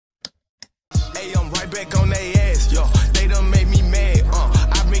Hey, I'm right back on they ass, yo. They done made me mad,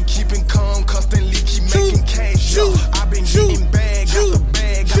 I've been keeping calm, constantly keep making cash, yo. I've been getting bag, got the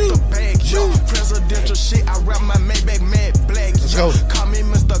bag, yo. Presidential shit, I rap my Maybach mad black, yo. Call me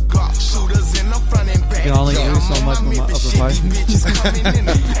Mr. Glock, shooters in the front and back. You can only do so much with my upper part.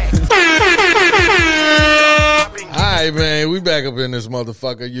 Alright, man, we back up in this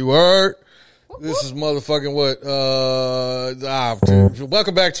motherfucker. You heard? This is motherfucking what?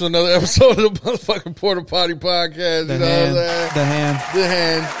 Welcome back to another episode of the motherfucking Porta Poddy podcast. The you know hand. what I'm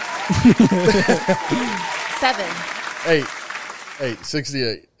saying? The hand. 8,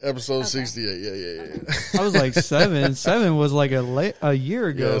 68. Episode 68. Yeah. I was like 7. 7 was like a year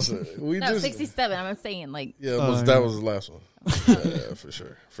ago. Yes, 67. I'm saying like. Yeah, that was the last one. Yeah,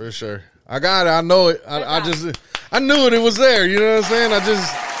 for sure. I got it. I know it. I knew it. It was there. You know what I'm saying?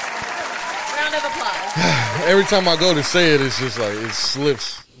 Round of applause. Every time I go to say it, it's just like it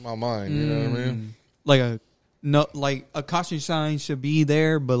slips my mind. You know what I mean? Like a caution sign should be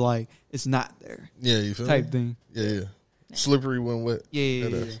there, but like it's not there. Yeah, you feel type me? Thing. Yeah. Slippery when wet. Yeah. You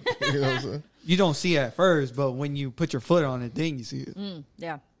know what I'm saying? You don't see it at first, but when you put your foot on it, then you see it.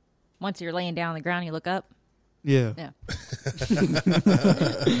 Yeah. Once you're laying down on the ground, you look up. Yeah.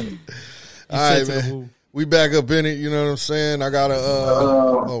 All right, man. We back up in it. You know what I'm saying? I got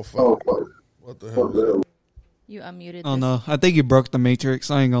a. Fuck. What the hell? You unmuted. Oh no! I think you broke the matrix.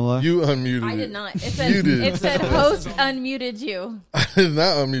 I ain't gonna lie. You unmuted. I did not. It said, you did. It said host unmuted you. I did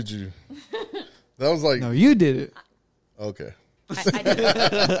not unmute you. That was like. No, you did it. Okay. I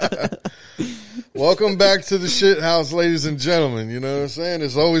did. Welcome back to the shit house, ladies and gentlemen. You know what I'm saying?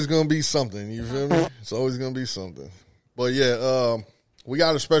 It's always gonna be something. You feel me? It's always gonna be something. But yeah, we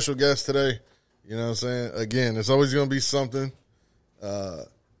got a special guest today. You know what I'm saying? Again, it's always gonna be something.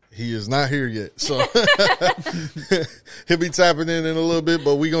 He is not here yet, so he'll be tapping in a little bit.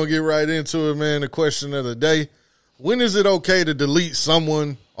 But we gonna get right into it, man. The question of the day: when is it okay to delete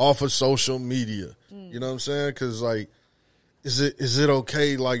someone off of social media? You know what I'm saying? Because like. Is it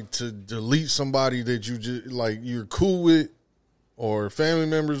okay like to delete somebody that you just like you're cool with or family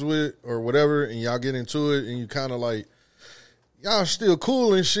members with or whatever, and y'all get into it and you kind of like y'all still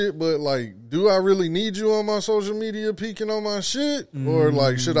cool and shit, but like, do I really need you on my social media peeking on my shit, or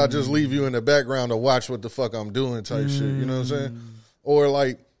like should I just leave you in the background to watch what the fuck I'm doing type shit? You know what I'm saying? Or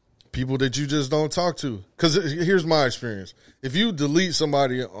like people that you just don't talk to. Because here's my experience: if you delete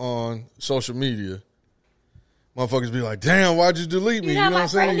somebody on social media. Motherfuckers be like, damn, why'd you delete me? You know what I'm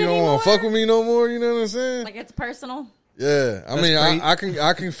saying? You don't want to fuck with me no more. You know what I'm saying? Like it's personal. Yeah,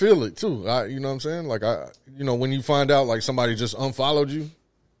 I can feel it too. You know what I'm saying? Like when you find out like somebody just unfollowed you,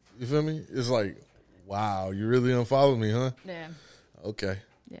 you feel me? It's like, wow, you really unfollowed me, huh? Yeah. Okay.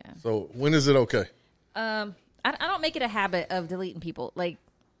 Yeah. So when is it okay? I don't make it a habit of deleting people. Like,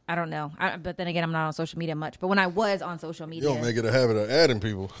 I don't know. But then again, I'm not on social media much. But when I was on social media, you don't make it a habit of adding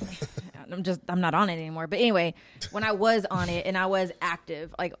people. I'm not on it anymore. But anyway, when I was on it and I was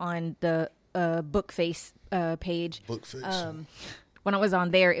active, like on the Bookface page. Bookface. When I was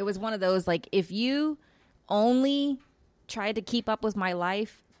on there, it was one of those like, if you only tried to keep up with my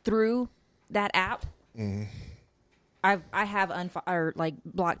life through that app, I have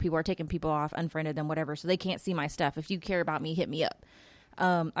blocked people or taken people off, unfriended them, whatever, so they can't see my stuff. If you care about me, hit me up.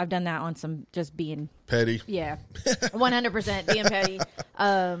 I've done that on some just being petty. Yeah, 100% being petty.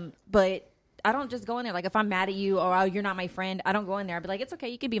 But I don't just go in there. Like if I'm mad at you or oh, you're not my friend, I don't go in there. I'd be like, it's okay.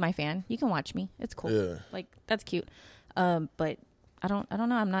 You can be my fan. You can watch me. It's cool. Yeah. Like that's cute. But I don't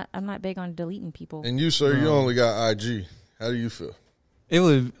know. I'm not big on deleting people. And you, sir, you only got IG. How do you feel? It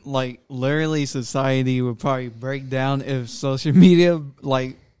would like literally society would probably break down if social media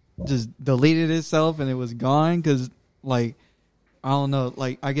like just deleted itself and it was gone. Because like I don't know,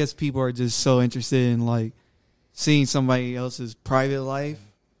 like I guess people are just so interested in like seeing somebody else's private life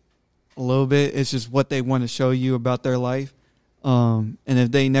a little bit. It's just what they want to show you about their life. And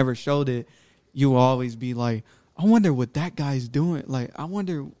if they never showed it, you will always be like, I wonder what that guy's doing. Like, I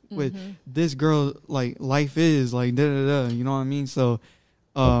wonder what this girl like life is like. Da da da. You know what I mean? So,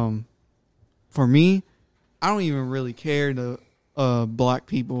 for me, I don't even really care to block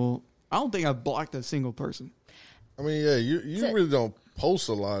people. I don't think I've blocked a single person. I mean, yeah, you really don't post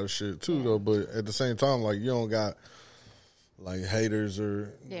a lot of shit too, though. But at the same time, like you don't got like haters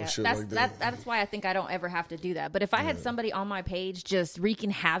or shit like that. That's why I think I don't ever have to do that. But if I had somebody on my page just wreaking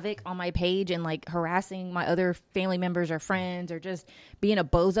havoc on my page and like harassing my other family members or friends or just being a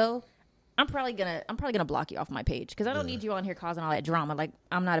bozo, I'm probably gonna block you off my page because I don't need you on here causing all that drama. Like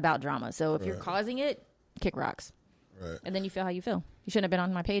I'm not about drama. So if you're causing it, kick rocks. Right. And then you feel how you feel. You shouldn't have been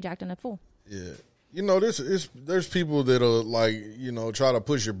on my page acting a fool. Yeah. there's people that'll like, try to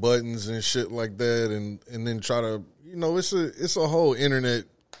push your buttons and shit like that, and then try to, it's a whole internet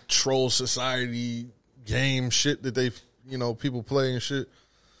troll society game shit that they, people play and shit.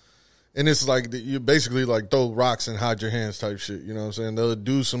 And it's like you basically like throw rocks and hide your hands type shit. You know what I'm saying? They'll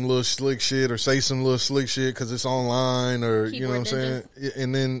do some little slick shit or say some little slick shit because it's online or Keyboard you know what I'm ninjas.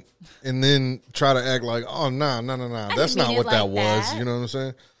 saying? And then try to act like, oh nah, that's not mean what it that like was. that. You know what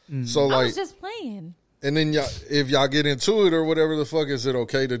I'm saying? So I like, was just playing. and then if y'all get into it or whatever the fuck, is it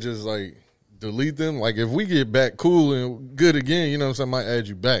okay to just like delete them? Like if we get back cool and good again, you know what I'm saying? I might add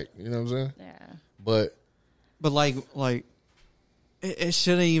you back. You know what I'm saying? Yeah. But like it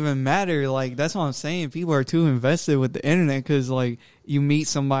shouldn't even matter. Like that's what I'm saying. People are too invested with the internet because like you meet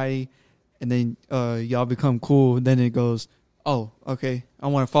somebody and then y'all become cool. Then it goes, oh, okay, I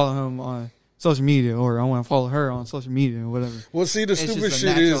want to follow him on social media, or I want to follow her on social media, or whatever. Well, see, the It's stupid just a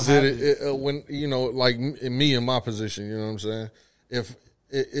shit is that natural when like me in my position, you know what I'm saying? If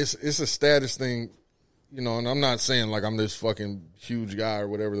it's a status thing, and I'm not saying like I'm this fucking huge guy or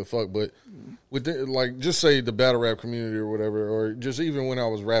whatever the fuck, but with like just say the battle rap community or whatever, or just even when I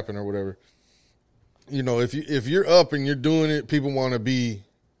was rapping or whatever, if you're up and you're doing it, people want to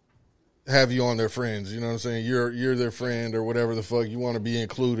have you on their friends. You know what I'm saying? You're their friend or whatever the fuck. You want to be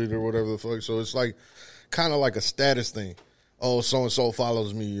included or whatever the fuck. So it's like kind of like a status thing. Oh, so and so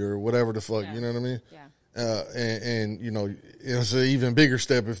follows me or whatever the fuck. Yeah. You know what I mean? Yeah. And it's an even bigger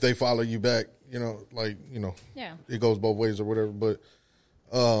step if they follow you back. Yeah. It goes both ways or whatever. But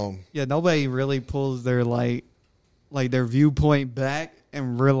Yeah, nobody really pulls their like their viewpoint back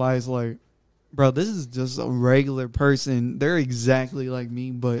and realize like, bro, this is just a regular person. They're exactly like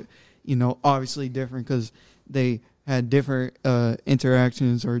me, but obviously different because they had different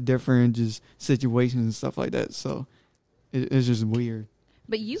interactions or different just situations and stuff like that. So it's just weird.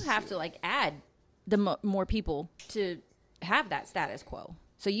 But you have to like add the more people to have that status quo.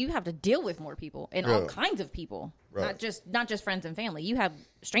 So you have to deal with more people and all kinds of people, Right. not just friends and family. You have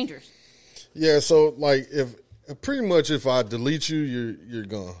strangers. yeah, so like if I delete you, you're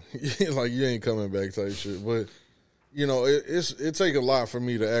gone. Like you ain't coming back type shit. But it take a lot for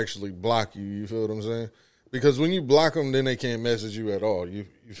me to actually block you. You feel what I'm saying? Because when you block them, then they can't message you at all. You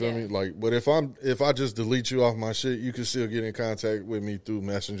feel me? Like, but if I just delete you off my shit, you can still get in contact with me through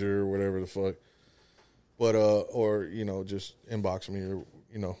Messenger or whatever the fuck. But or just inbox me or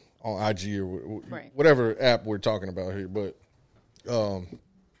on IG or whatever app we're talking about here. But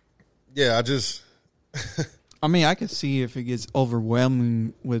yeah, I just. I mean, I can see if it gets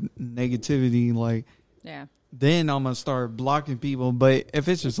overwhelming with negativity, like, Yeah. then I'm going to start blocking people. But if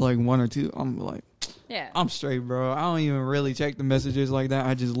it's just like one or two, I'm like, Yeah. I'm straight, bro. I don't even really check the messages like that.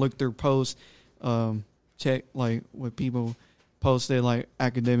 I just look through posts, check like what people posted, like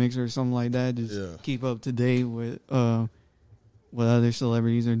academics or something like that. Just keep up to date with what other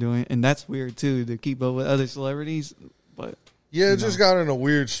celebrities are doing. And that's weird, too, to keep up with other celebrities. But Yeah, it just got in a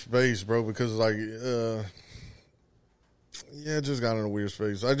weird space, bro, because like it just got in a weird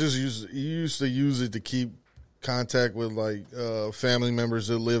space. I just used to use it to keep contact with like family members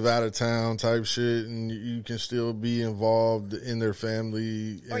that live out of town type shit, and you can still be involved in their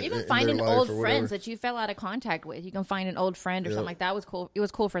family Or even in finding their life old or whatever. friends that you fell out of contact with. You can find an old friend or something like that. Was cool. It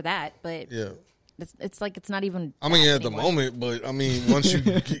was cool for that, but Yeah. it's like it's not even. I mean, that at the anymore. moment, but I mean, once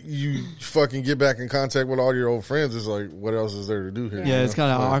you fucking get back in contact with all your old friends, it's like, what else is there to do here? yeah, it's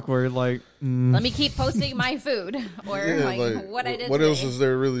kind of Like, awkward. Like, Let me keep posting my food or like what I did. What else today. is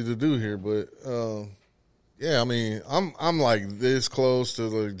there really to do here? But yeah, I mean, I'm like this close to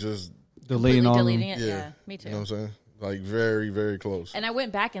like just deleting all of them. deleting it? Yeah, me too. You know what I'm saying? Like very, very close. And I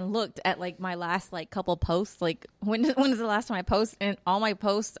went back and looked at like my last like couple posts. Like when is the last time I post? And all my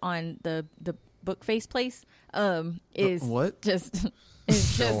posts on the book face place is what? Just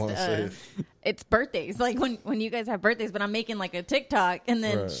it's Don't wanna just say it. it's birthdays. Like when you guys have birthdays, but I'm making like a TikTok and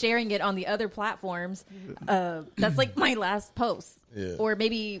then Right. sharing it on the other platforms. That's like my last post. Yeah. Or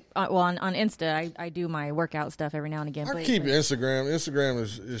maybe on Insta, I do my workout stuff every now and again. I but- keep but- Instagram. Instagram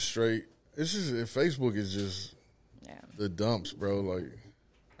is straight. It's just Facebook is just Yeah. the dumps, bro. Like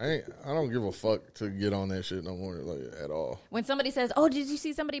I don't give a fuck to get on that shit no more, like at all. When somebody says, "Oh, did you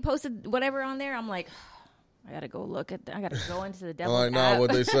see somebody posted whatever on there?" I'm like, I gotta go look at. I gotta go into the I'm devil's like, nah, app.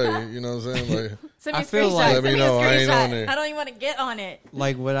 what they say, you know what I'm saying? Like, Send me I a feel screenshot. like- Let me Send me a know, I ain't screenshot. on there. I don't even want to get on it.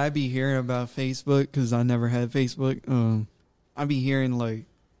 Like what I be hearing about Facebook, because I never had Facebook. I be hearing like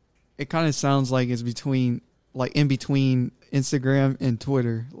it kind of sounds like it's between like in between Instagram and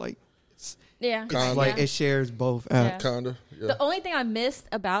Twitter. Like Yeah, Kinda. like yeah. it shares both Yeah. apps. kinda, yeah, The only thing I missed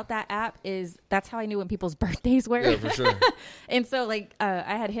about that app is that's how I knew when people's birthdays were. yeah, for sure. And so, like,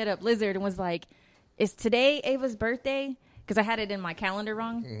 I had hit up Lizard and was like, is today Ava's birthday? Because I had it in my calendar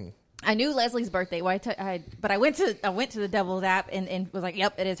wrong. Mm-hmm. I knew Leslie's birthday, but I went to the Devil's app and was like,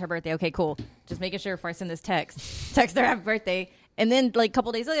 "Yep, it is her birthday." Okay, cool. Just making sure before I send this text her happy birthday. And then like a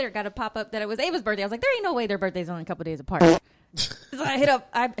couple days later, got a pop up that it was Ava's birthday. I was like, "There ain't no way their birthdays only a couple days apart." So I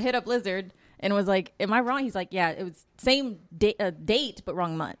hit up Lizard and was like, "Am I wrong?" He's like, "Yeah, it was same date but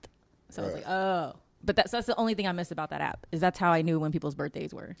wrong month." So I was like, "Oh." But that's the only thing I missed about that app, is that's how I knew when people's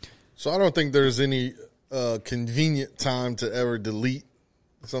birthdays were. So I don't think there's any convenient time to ever delete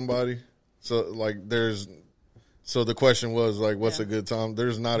somebody. So like the question was like, what's a good time?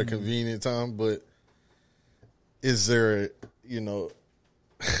 There's not a convenient time, but is there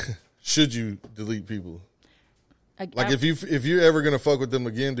should you delete people? Like if you're ever gonna fuck with them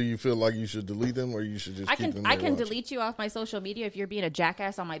again, do you feel like you should delete them, or you should just keep them there? I can delete you off my social media if you're being a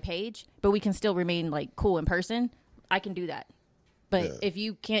jackass on my page, but we can still remain like cool in person. I can do that. But if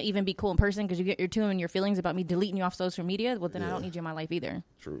you can't even be cool in person because you get your tune and your feelings about me deleting you off social media, well then I don't need you in my life either.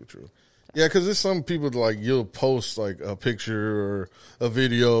 True. Yeah, because there's some people like you'll post like a picture or a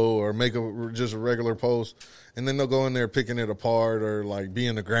video or make just a regular post, and then they'll go in there picking it apart or like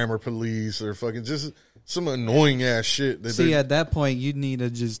being the grammar police or fucking just some annoying ass shit. At that point, you need to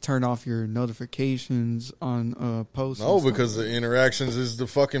just turn off your notifications on posts. No, because the interactions is the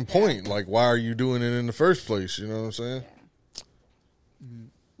fucking point. Like, why are you doing it in the first place? You know what I'm saying?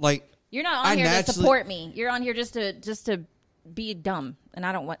 Like, you're not on here to support me. You're on here just to be dumb, and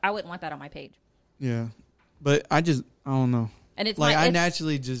I wouldn't want that on my page. Yeah, but I don't know. And it's like I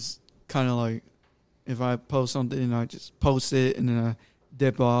naturally just kind of like, if I post something and I just post it and then I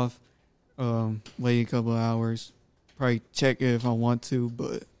dip off, wait a couple of hours, probably check it if I want to,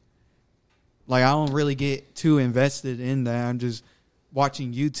 but like I don't really get too invested in that. I'm just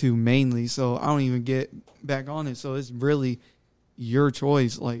watching YouTube mainly, so I don't even get back on it. So it's really your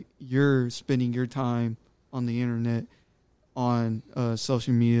choice. Like, you're spending your time on the internet, on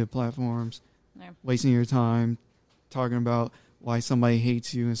social media platforms, wasting your time talking about why somebody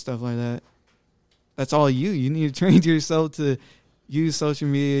hates you and stuff like that. That's all you need to train yourself to use social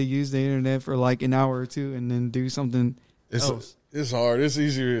media, use the internet for like an hour or two, and then do something else. It's hard. It's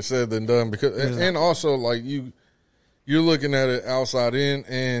easier said than done, because and also like you're looking at it outside in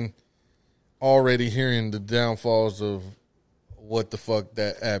and already hearing the downfalls of what the fuck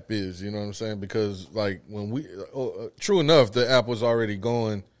that app is. You know what I'm saying? Because like when true enough, the app was already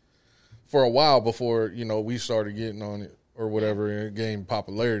going for a while before we started getting on it or whatever and it gained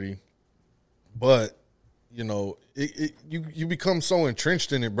popularity. But you become so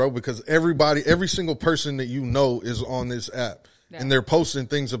entrenched in it, bro, because every single person that you know is on this app, and they're posting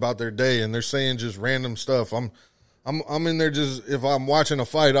things about their day, and they're saying just random stuff. I'm in there just, if I'm watching a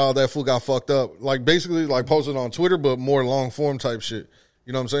fight, that fool got fucked up. Like basically like posted on Twitter, but more long form type shit.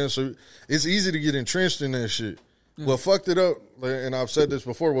 You know what I'm saying? So it's easy to get entrenched in that shit. What fucked it up, and I've said this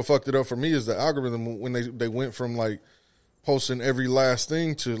before, what fucked it up for me is the algorithm when they went from like posting every last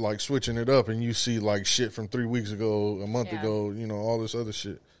thing to like switching it up, and you see like shit from 3 weeks ago, a month ago, all this other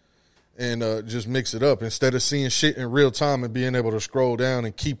shit, and just mix it up instead of seeing shit in real time and being able to scroll down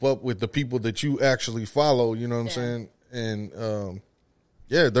and keep up with the people that you actually follow. You know what I'm saying? And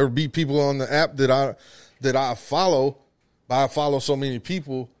there'll be people on the app that I follow, but I follow so many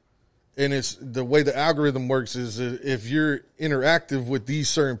people. And it's the way the algorithm works is that if you're interactive with these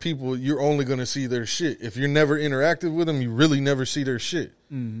certain people, you're only going to see their shit. If you're never interactive with them, you really never see their shit.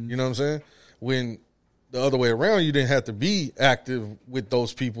 Mm-hmm. You know what I'm saying? When the other way around, you didn't have to be active with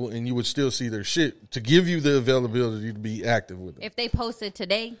those people and you would still see their shit to give you the availability to be active with them. If they posted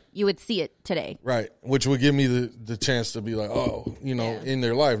today, you would see it today. Right. Which would give me the chance to be like, in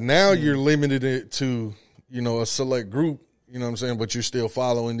their life. Now you're limited it to, a select group. You know what I'm saying? But you're still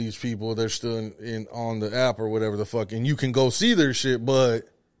following these people. They're still on the app or whatever the fuck. And you can go see their shit, but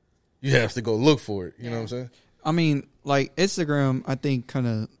you have to go look for it. You know what I'm saying? I mean, like, Instagram, I think, kind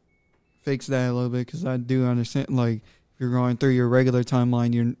of fixed that a little bit, because I do understand, like, if you're going through your regular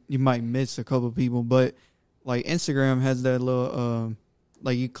timeline, you might miss a couple of people. But, like, Instagram has that little,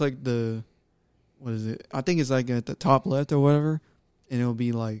 like, you click what is it? I think it's, like, at the top left or whatever. And it'll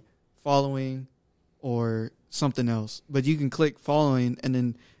be, like, following or something else, but you can click following and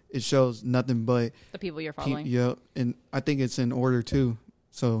then it shows nothing but the people you're following. Yep. And I think it's in order too.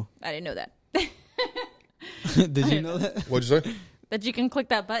 So I didn't know that. Did you know that? What'd you say? That you can click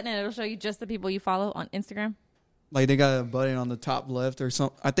that button and it'll show you just the people you follow on Instagram. Like, they got a button on the top left or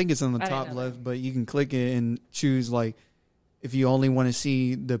something. I think it's on the top left, but you can click it and choose, like, if you only want to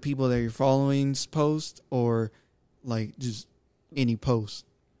see the people that you're following's post, or like just any post.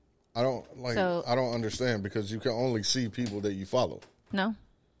 I don't understand, because you can only see people that you follow. No.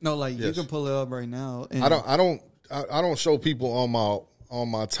 No, like you Yes. can pull it up right now. And I don't show people on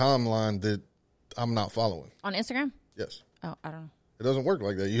my timeline that I'm not following. On Instagram? Yes. Oh, I don't know. It doesn't work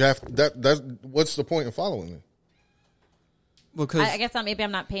like that. You have that's what's the point in following it? because I guess maybe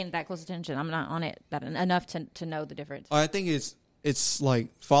I'm not paying that close attention. I'm not on it that enough to know the difference. I think it's like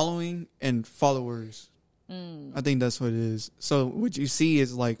following and followers. I think that's what it is. So what you see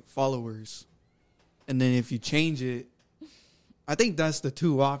is like followers, and then if you change it, I think that's the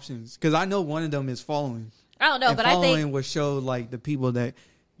two options. Because I know one of them is following. I don't know, And but I following think would show like the people that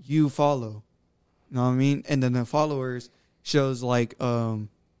you follow. You know what I mean? And then the followers shows like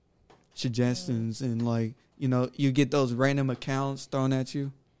suggestions and like, you know, you get those random accounts thrown at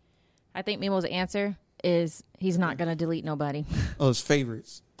you. Mimo's answer is he's not going to delete nobody. Oh, it's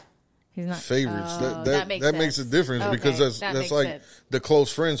favorites. He's not Favorites. Oh, that makes a difference because that that's makes like sense. the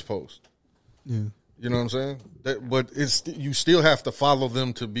close friends post. Yeah. You know what I'm saying? But it's you still have to follow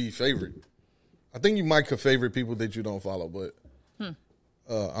them to be favorite. I think you might could favorite people that you don't follow, but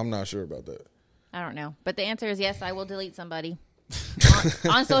I'm not sure about that. I don't know. But the answer is yes, I will delete somebody.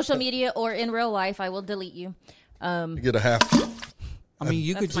 on social media or in real life, I will delete you. You get a half. I mean,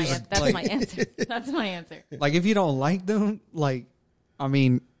 you could just That's like, my answer. That's my answer. like if you don't like them, like, I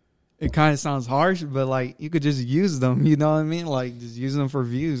mean, it kind of sounds harsh, but like you could just use them. You know what I mean? Like just use them for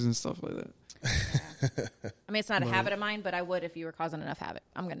views and stuff like that. I mean, it's not a habit of mine, but I would if you were causing enough habit.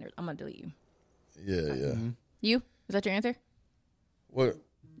 I'm gonna delete you. Yeah. You? Is that your answer? What?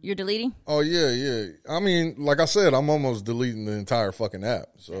 You're deleting? Oh yeah. I mean, like I said, I'm almost deleting the entire fucking app.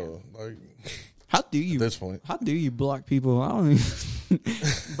 So like, How do you at this point, How do you block people? I don't even,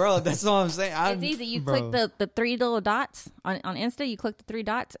 bro. That's all I'm saying. It's easy. You click the three little dots on Insta. You click the three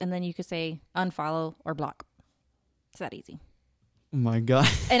dots, and then you can say unfollow or block. It's that easy. Oh my god,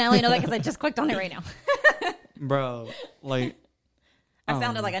 And I only know that because I just clicked on it right now. bro. Like, I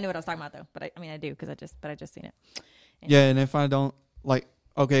sounded like I knew what I was talking about, though. But I do because I just seen it. yeah. And if I don't like,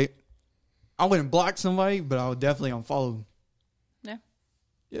 okay, I wouldn't block somebody, but I would definitely unfollow them.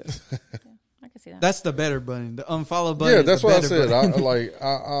 Yeah, Yeah, I can see that. that's the better button. The unfollow button. yeah, is that's the what I better said. I button. I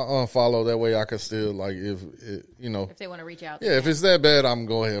unfollow that way. I can still like if it, If they want to reach out. yeah, if it's that bad, I'm gonna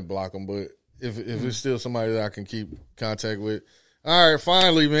go ahead and block them. But if it's still somebody that I can keep contact with. All right,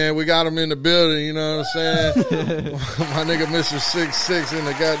 finally, man, we got him in the building. You know what I'm saying? My nigga, Mr. 6'6" in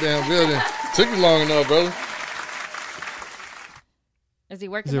the goddamn building. Took you long enough, brother. Is he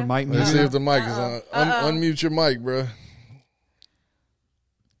working? Is your now? mic Let's see muted? if the mic is on. Unmute your mic, bro.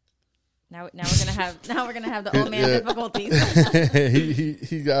 Now we're gonna have the old man Yeah. difficulties.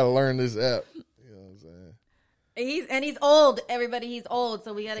 he got to learn this app. You know what I'm saying? He's old. Everybody, he's old.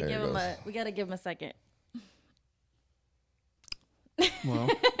 So we gotta There give he him goes. a second. Well,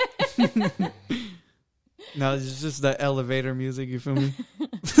 no, it's just the elevator music. You feel me?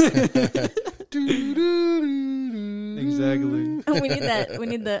 Exactly. We need that. We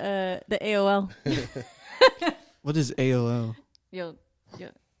need the AOL. What is AOL? Yo,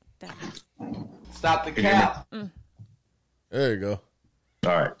 that. Stop the cap. There you go.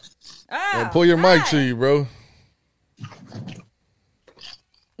 All right. Yeah, pull your mic to you, bro.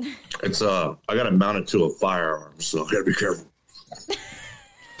 It's I got it mounted to a firearm, so I gotta be careful.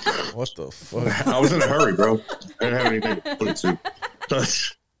 What the fuck? I was in a hurry, bro. I didn't have anything to put it to.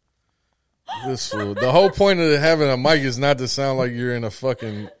 This fool. The whole point of having a mic is not to sound like you're in a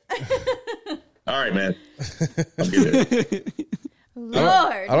fucking. All right, man. I'll get it.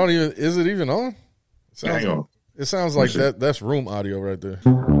 Lord. I don't even. Is it even on? Hang on. It sounds like that's room audio right there.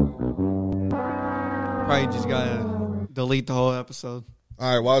 Probably just gotta delete the whole episode.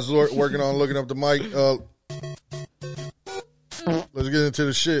 All right, while I was working on looking up the mic, let's get into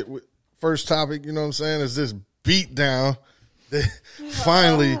the shit. First topic, you know what I'm saying, is this beat down.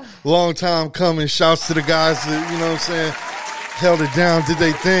 Finally, long time coming. Shouts to the guys that, you know what I'm saying, held it down, did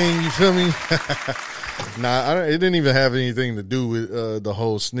they thing, you feel me? Nah, it didn't even have anything to do with the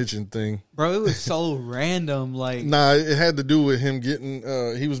whole snitching thing. Bro, it was so random. Like, Nah, it had to do with him getting,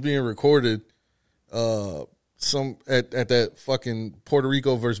 he was being recorded at that fucking Puerto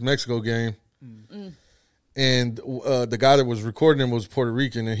Rico versus Mexico game. And the guy that was recording him was Puerto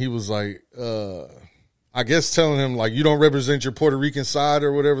Rican, and he was like, I guess telling him, like, you don't represent your Puerto Rican side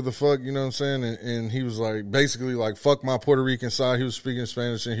or whatever the fuck, you know what I'm saying? And he was like, basically like, fuck my Puerto Rican side. He was speaking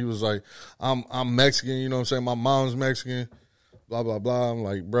Spanish, and he was like, I'm Mexican, you know what I'm saying? My mom's Mexican, blah, blah, blah. I'm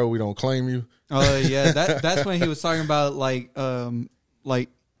like, bro, we don't claim you. oh yeah, that's when he was talking about like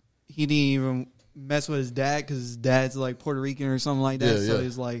he didn't even mess with his dad because his dad's like Puerto Rican or something like that. Yeah, so yeah.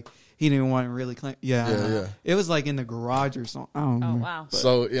 he's like, he didn't want to really claim. Yeah. Yeah. It was like in the garage or something. I don't Oh know. wow.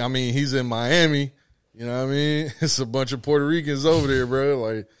 So, I mean, he's in Miami, You know what I mean? It's a bunch of Puerto Ricans over there, bro.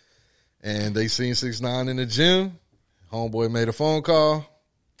 Like, and they seen 6ix9ine in the gym. Homeboy made a phone call.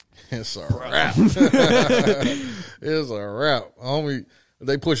 It's a wrap. It's a wrap. Homie,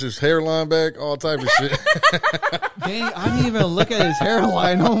 they push his hairline back, all type of shit. Dang, I didn't even look at his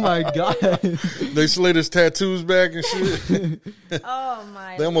hairline. Oh my god. They slid his tattoos back and shit. Oh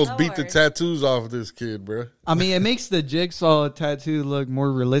my! They almost beat the Lord. tattoos off of this kid, bro. I mean, it makes the jigsaw tattoo look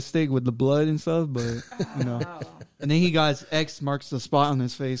more realistic with the blood and stuff, but you know. And then he got his X marks the spot on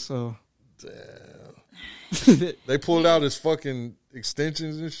his face. So Damn. They pulled out his fucking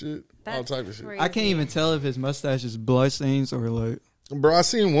extensions and shit, all That's type of shit. crazy. I can't even tell if his mustache is blood stains or like. Bro, I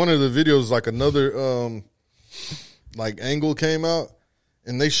seen one of the videos, like another like angle came out,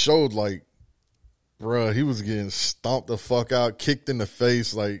 and they showed like, bro, he was getting stomped the fuck out, kicked in the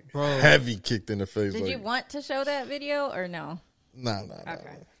face, like heavy kicked in the face. Did like, you want to show that video or no? Nah.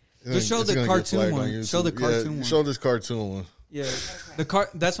 Okay. Just show the cartoon one. Show the cartoon one. Show this cartoon one. Yeah,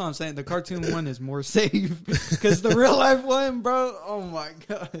 that's what I'm saying. The cartoon one is more safe because the real life one, bro. Oh my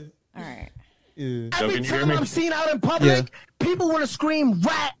god. All right. Yeah. Every time I'm seen out in public, people want to scream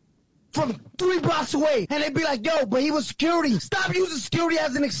rat from 3 blocks away. And they be like, yo, but he was security. Stop using security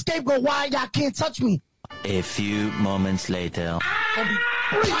as an scapegoat. Why y'all can't touch me? A few moments later.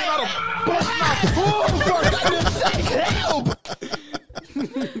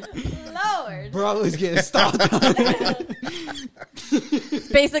 Lord. Bro is getting stopped. It's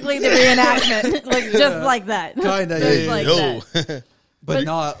basically the reenactment, like just like that. Kinda, Just yeah. like Yo. that. But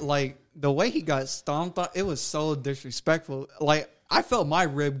not like the way he got stomped on, it was so disrespectful. Like I felt my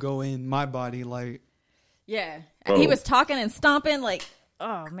rib go in my body. Like, Yeah. Bro. He was talking and stomping like,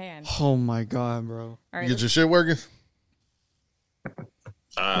 oh man. oh my god, bro. All right. You get your shit working?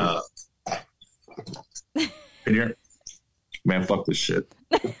 Can you hear? Man, fuck this shit.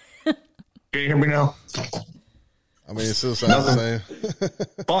 Can you hear me now? I mean, it still sounds the same.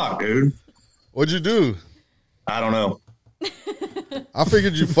 Fuck, dude. What'd you do? I don't know. I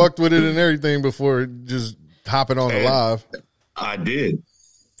figured you fucked with it and everything before just hopping on the Hey. live. I did,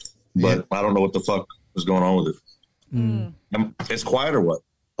 but I don't know what the fuck is going on with it. It's quiet or what?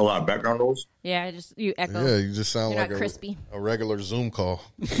 A lot of background noise. Yeah, just you echo. Yeah, you just sound You're like not crispy. a regular Zoom call.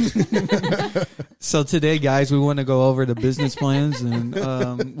 So today, guys, we want to go over the business plans and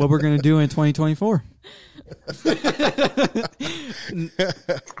what we're gonna do in 2024.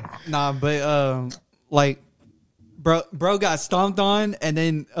 Nah, but like, bro got stomped on, and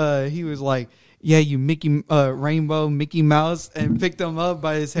then he was like, "Yeah, you Rainbow Mickey Mouse," and picked him up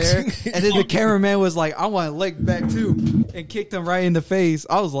by his hair, and then the cameraman was like, "I want to lick back too," and kicked him right in the face.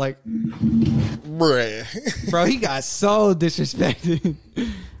 I was like, Bruh. bro, he got so disrespected.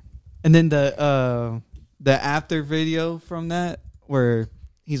 And then the after video from that where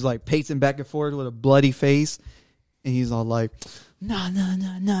he's like pacing back and forth with a bloody face, and he's all like, "Nah."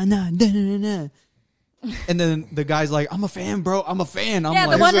 And then the guy's like, "I'm a fan, bro. I'm a fan." I'm Yeah,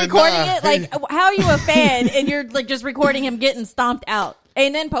 like, the one said, recording nah. it, like, how are you a fan and you're like just recording him getting stomped out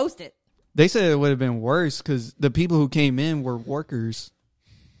and then post it? they said it would have been worse because the people who came in were workers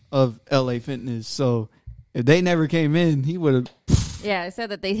of LA Fitness. So if they never came in, he would have. Yeah, it said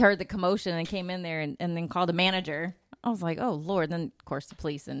that they heard the commotion and came in there and then called a manager. I was like, oh Lord. Then of course the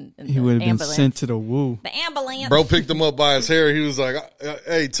police and He the would have been ambulance. sent to the woo. The ambulance. Bro picked him up by his hair. He was like,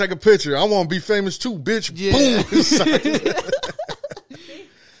 "Hey, take a picture. I want to be famous too, bitch." Yeah.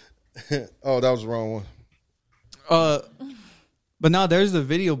 Boom. Oh, that was the wrong one. But now there's the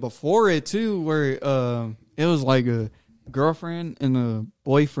video before it too, where it was like a girlfriend and a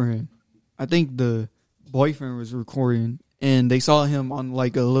boyfriend. I think the boyfriend was recording, and they saw him on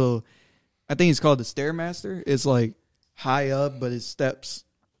like a little. I think it's called the Stairmaster. It's like high up, but it's steps.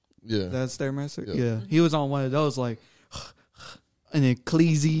 Yeah. That Stairmaster. Yeah. Yeah, he was on one of those, like, and a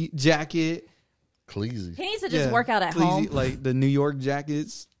Cleasy jacket. Cleasy. He needs to just Yeah, work out at Cleasy, home. like the New York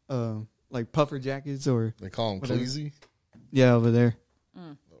jackets, like puffer jackets, or They call him Whatever. Cleasy. yeah, over there.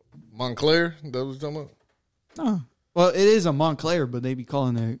 Montclair. That was talking about. Oh, well, it is a Montclair, but they be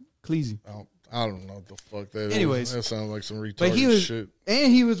calling it Cleasy. I don't know what the fuck that is. Anyways. That sounds like some retarded But he was, shit.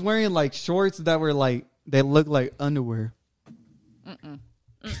 and he was wearing like shorts that were like they looked like underwear.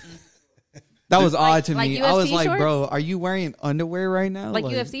 That was odd to like me. I was UFC like, shorts? bro, are you wearing underwear right now? Like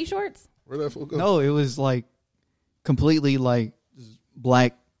UFC shorts? Where'd that fool go? No, it was like completely like just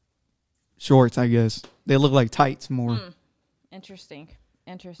black shorts. I guess they look like tights more. Interesting.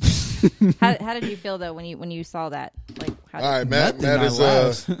 How did you feel though when you saw that? Like, how All right, Matt Nothing, I is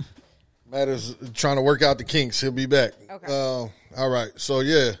laughed. Matt is trying to work out the kinks. He'll be back. Okay. All right. So,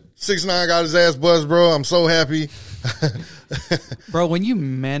 yeah. 6ix9ine got his ass buzzed, bro. I'm so happy. Bro, when you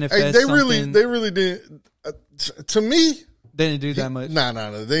manifest Hey, they something, really didn't. To me, they didn't do that much. Nah.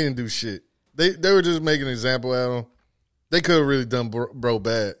 They didn't do shit. They were just making an example out of him. They could have really done bro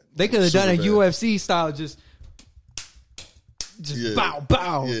bad. They could have done a Super bad. UFC style, just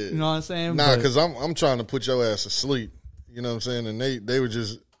bow. Yeah. You know what I'm saying? Nah, But- because I'm trying to put your ass asleep. You know what I'm saying? And they were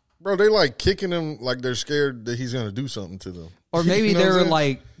just, bro, they like kicking him like they're scared that he's gonna do something to them. or maybe You know they what were I'm saying?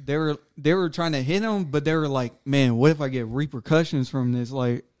 like they were trying to hit him, but they were like, man, what if I get repercussions from this?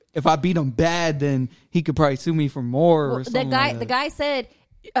 Like, if I beat him bad, then he could probably sue me for more. Or something like that. The guy said,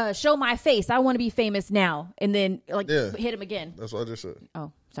 "Show my face. I want to be famous now," and then Yeah. hit him again. That's what I just said.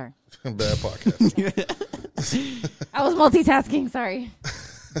 Oh, sorry. Bad podcast. I was multitasking. Sorry.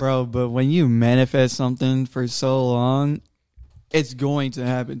 Bro, but when you manifest something for so long, it's going to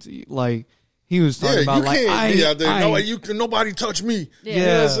happen to you. Like, he was talking Yeah, about, you like, can't be out there. No, ain't- you can. Nobody touch me. Yeah. You know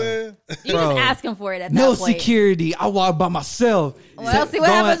what Yeah. I'm saying? You Bro. just ask him for it at no that point. security. I walk by myself. Well, see what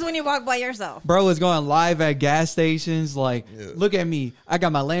Going- happens when you walk by yourself. Bro is going live at gas stations. Like, Yeah. look at me. I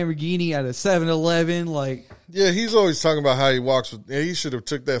got my Lamborghini at a 7-Eleven. Like, Yeah, he's always talking about how he walks with. Yeah, he should have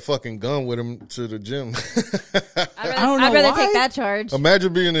took that fucking gun with him to the gym. don't know I'd rather why. take that charge.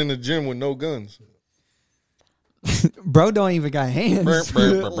 Imagine being in the gym with no guns. bro don't even got hands,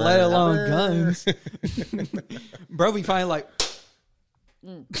 let alone guns. Bro be finding like,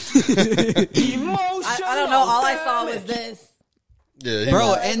 I don't know. All I saw was this. Yeah,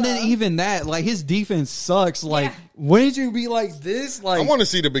 bro, and then even that, like, his defense sucks. Like, Yeah. wouldn't you be like this? Like, I want to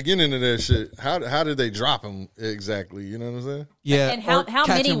see the beginning of that shit. How did they drop him exactly? You know what I'm saying? yeah. And how or catch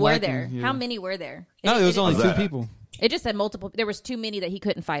many him were whacking, there? yeah. How many were there? No, it was only How's two that? people. It just said multiple. There was too many that he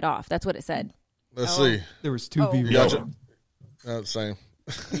couldn't fight off. That's what it said. Let's see. There was two people. Yo, Gotcha. Same.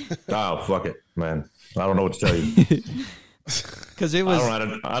 oh fuck it, man. I don't know what to tell you. Because it I was,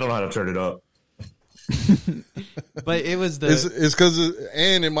 don't know how to turn it up. but it was the. It's because,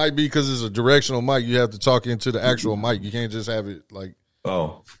 and it might be because it's a directional mic. You have to talk into the actual mic. You can't just have it like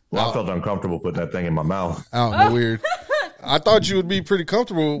Oh, well, I felt uncomfortable putting that thing in my mouth. I don't know, weird. I thought you would be pretty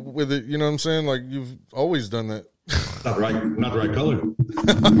comfortable with it. You know what I'm saying? Like you've always done that. Not the right color.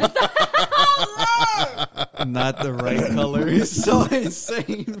 Not the right color. It's so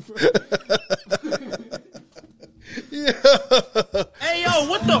insane. Bro. Hey, yo,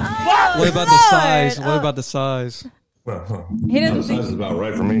 what the fuck? What about the size? What about the size? He didn't The size is about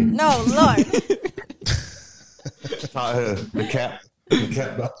right for me. No, Lord. The cap. The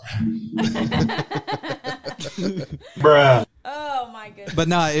cap. Bruh. Oh my goodness. But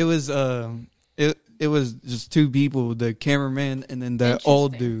nah, it was it was just two people, the cameraman and then the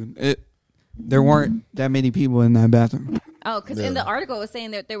old dude. There weren't that many people in that bathroom. Oh, because in the article it was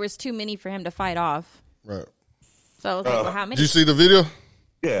saying that there was too many for him to fight off. Right. So I was like, well, how many? Did you see the video?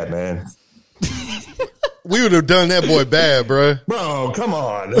 Yeah, man. We would have done that boy bad, bro. Bro, come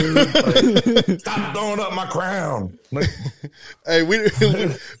on. Dude. Stop throwing up my crown. Like, Hey, we what kind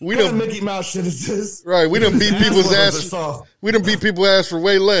of done Mickey Mouse shit is this? right. We done beat people's Assholes are ass. soft. We done beat people's ass for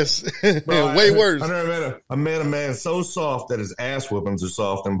way less, and Bro, way worse. I never met a man so soft that his ass whoopings are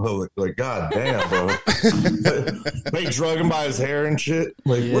soft in public. Like, god damn, bro. They drug him by his hair and shit.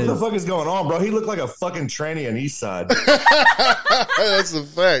 Like, what the fuck is going on, bro? He looked like a fucking tranny on East Side. That's a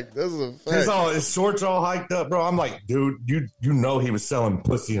fact. That's a fact. His shorts all hiked up, bro. I'm like, dude, you know he was selling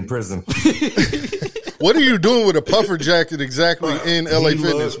pussy in prison. What are you doing with a puffer jacket exactly in LA He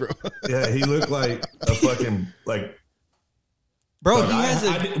Fitness, looked- bro? Yeah, he looked like a fucking like. Bro, he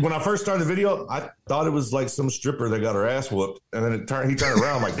has When I first started the video, I thought it was like some stripper that got her ass whooped, and then he turned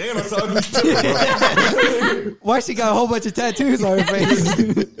around. I'm like, damn, that's an ugly stripper, bro. why she got a whole bunch of tattoos on her face?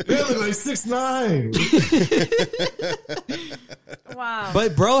 They look like 6'9". Wow.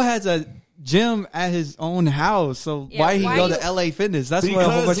 But bro has a gym at his own house, so Yeah, why he why go you- to LA Fitness? That's what a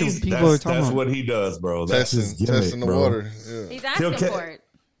whole bunch of people are talking That's about. what he does, bro. That's his Testing, gimmick, testing the bro. water. Yeah. He's asking He'll for it.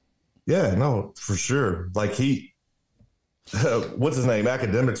 Yeah, no, for sure. Like what's his name?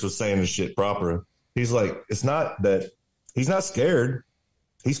 Academics was saying this shit proper. He's like, it's not that he's not scared.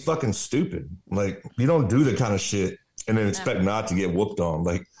 He's fucking stupid. Like, you don't do the kind of shit and then expect not to get whooped on.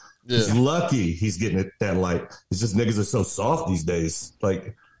 Like, he's lucky he's getting it that light. It's just niggas are so soft these days.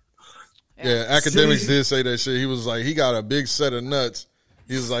 Like, Yeah, academics Shit. did say that shit. He was like, he got a big set of nuts.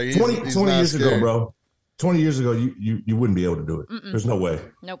 He was like, he's 20 not years ago, scared. bro. 20 years ago, you wouldn't be able to do it. There's no way.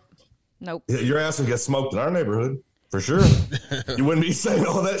 Nope. Your ass would get smoked in our neighborhood. For sure. You wouldn't be saying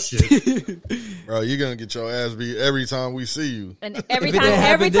all that shit. Bro, you're going to get your ass beat every time we see you. And every If it didn't time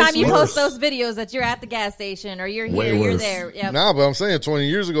happen this you way- post those videos that you're at the gas station or you're Way here, you're worse. there. Yep. Nah, but I'm saying 20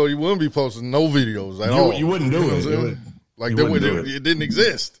 years ago, you wouldn't be posting no videos at all. You wouldn't do know it. what I'm You saying? would- Like, you that wouldn't would- do it. it didn't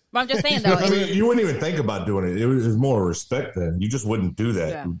exist. But I'm just saying, though. I mean, you wouldn't even think about doing it. It was more respect then. You just wouldn't do that.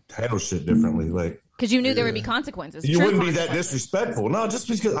 Yeah. You handle shit differently. Like, Because you knew there would be consequences. you true wouldn't be that consequences. disrespectful. No, just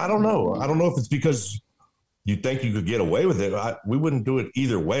because I don't know. I don't know if it's because you think you could get away with it. We wouldn't do it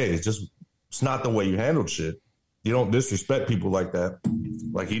either way. It's not the way you handled shit. You don't disrespect people like that,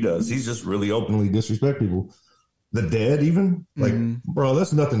 like he does. He's just really openly disrespect people. The dead, even like, bro,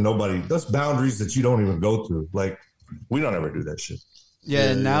 that's nothing. That's boundaries that you don't even go through. Like, we don't ever do that shit.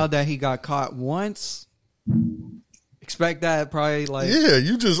 Yeah, now that he got caught once, expect that probably like Yeah,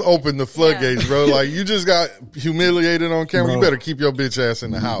 you just opened the floodgates, bro. Like, you just got humiliated on camera. Bro. You better keep your bitch ass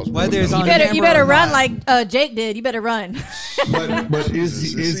in the house, bro. whether it's on You camera better or run not. like Jake did. You better run. But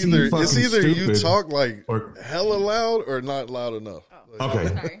is It's he either, fucking it's either you stupid talk like or- hella loud or not loud enough. Okay.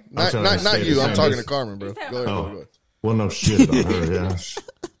 Sorry. I'm Not, trying not, to not say you. the I'm same. talking to Carmen, bro. Go ahead, go Oh. ahead. Well, no shit about her. Yeah,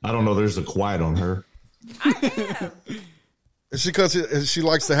 I don't know. There's a quiet on her. Is she because she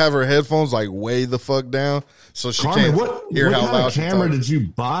likes to have her headphones like way the fuck down, so she Carmen, can't what hear how kind loud of she camera talks? did you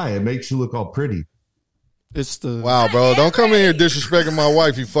buy? It makes you look all pretty. It's the Wow, bro! Don't come in here disrespecting my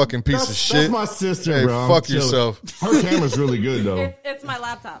wife, you fucking piece of That's shit. my sister, Hey, bro. I'm fuck chilling. yourself. Her camera's really good though. It's my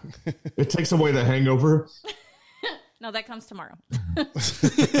laptop. It takes away the hangover. No, that comes tomorrow. That'll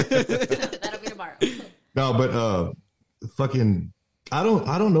be tomorrow. No, but fucking, I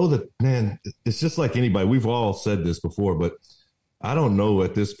don't know that, man. It's just like anybody. We've all said this before, but I don't know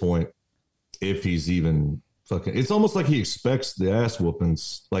at this point if he's even fucking. It's almost like he expects the ass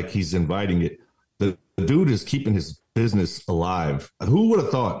whoopings, like he's inviting it. The dude is keeping his business alive. Who would have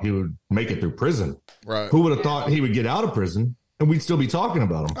thought he would make it through prison? Right? Who would have thought he would get out of prison and we'd still be talking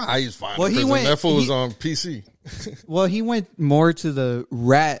about him? Ah, he's fine. Well, in he prison. went- That fool was he- on PC. well, he went more to the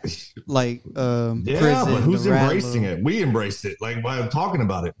rat like Yeah, prison. but who's the rat embracing little- it? We embraced it, like by talking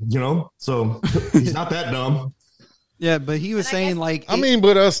about it, you know. So he's not that dumb. Yeah, but he was And I saying guess- like I mean,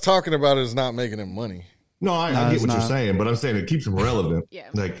 but us talking about it is not making him money. No, I No, get it's what you're not. saying, but I'm saying it keeps him relevant. Yeah.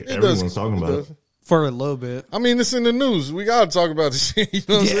 Like It everyone's does. talking It about does. it. for a little bit. I mean, it's in the news. We gotta talk about this shit. You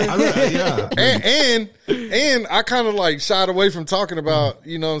know what I'm saying? I mean, yeah, And I kind of like shied away from talking about,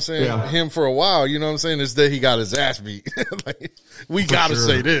 you know what I'm saying, Yeah. him for a while. You know what I'm saying? Is that he got his ass beat. Like, we gotta sure.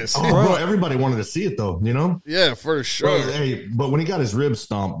 say this. Oh, bro, everybody wanted to see it though, you know. Yeah, for sure. Bro, hey, but when he got his ribs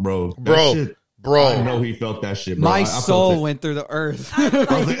stomped, bro, that Bro, shit, bro. I know he felt that shit. Bro. My I felt soul it. went through the earth. I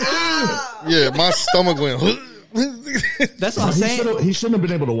was like, ah! Yeah, my stomach went. That's what I'm saying. He shouldn't have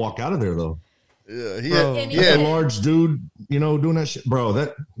been able to walk out of there though. Yeah, Bro. he Yeah, had, a large dude, you know, doing that shit, bro.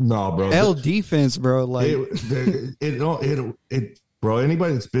 Bro. L defense, bro. Like Bro.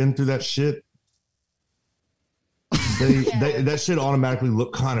 Anybody that's been through that shit, that shit automatically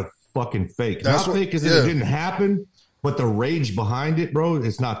look kind of fucking fake. That's Not what- fake as yeah. it didn't happen, but the rage behind it, bro,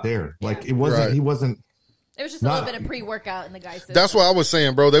 it's not there. Like it wasn't. Right. He wasn't. It was just a little bit of pre-workout in the guy's system. that's what I was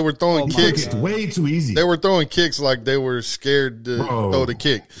saying, bro. They were throwing Oh my kicks. It's way too easy. They were throwing kicks like they were scared to Bro. throw the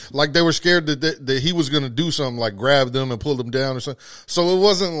kick. Like they were scared that he was going to do something like grab them and pull them down or something. So it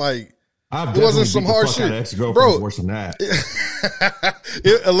wasn't like, I've it wasn't definitely some beat the hard fuck shit. out of ex-girlfriends Bro. worse than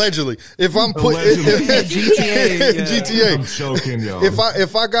that. allegedly. If I'm put Allegedly. GTA, yeah. GTA. I'm joking, yo.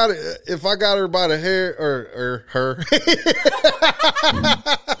 If I got her by the hair or her,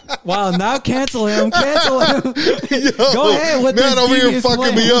 wow, now cancel him. Cancel him. Go ahead with man this over here devious fucking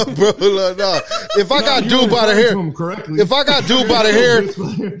plan. me up, bro. Like, nah. If I got You dude by the referred to hair, him correctly. if I got dude by the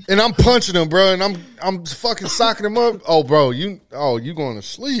hair and I'm punching him, bro, and I'm fucking socking him up, oh, bro, you going to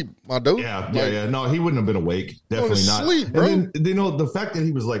sleep, my dude? Yeah. No, he wouldn't have been awake. Definitely to not. sleep, bro. And then, you know, the fact that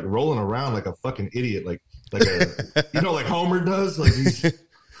he was like rolling around like a fucking idiot, like a, you know, like Homer does, like he's.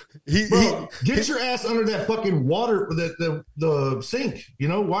 Bro, get your ass under that fucking water, the sink. You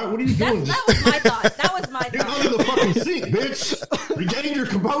know why? What are you doing? That was my thought. That was my Get thought. under the fucking sink, bitch. Regain your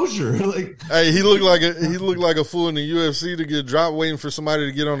composure. Like, Hey, he looked like a fool in the UFC to get dropped, waiting for somebody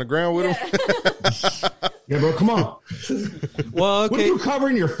to get on the ground with him. yeah, bro, come on. Well, What are okay, you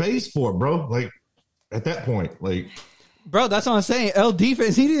covering your face for, bro? Like, at that point, like, bro. That's what I'm saying. L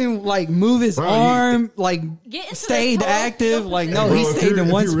defense. He didn't like move his Bro, arm. Like Get into stayed the toe- active. Like no, bro, he if stayed you're- in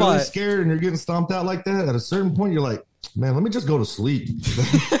if one you're spot. really scared and you're getting stomped out like that, at a certain point, you're like, man, let me just go to sleep.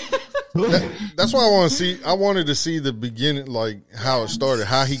 That's why I wanted to see the beginning, like how it started,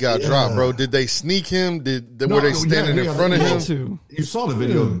 how he got dropped, bro. Did they sneak him? Were they standing in front of they him? had to. You saw the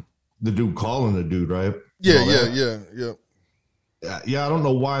video of the dude calling the dude, right? Yeah, All that. yeah. Yeah, I don't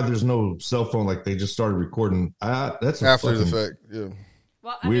know why there's no cell phone. Like they just started recording. That's After the fact, yeah.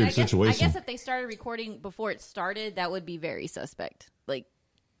 Well, Weird I guess, situation. I guess if they started recording before it started, that would be very suspect. Like,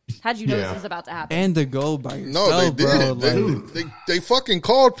 how'd you know this was about to happen? And to go by yourself, No, they bro. did. Like, They fucking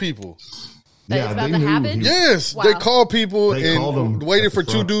called people. That it's about to knew happen? Yes, Wow. they called people They called and them waited at the for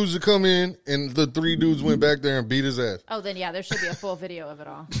two front. dudes to come in, and the 3 dudes went back there and beat his ass. Oh, then yeah, there should be a full video of it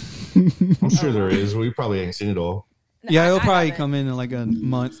all. I'm sure there is. We probably ain't seen it all. yeah, it'll I probably haven't. come in like a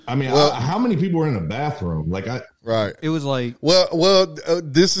month. I mean, Well- how many people were in the bathroom? Like, Right. It was like, Well,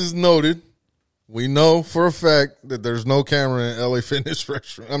 this is noted. We know for a fact that there's no camera in LA Fitness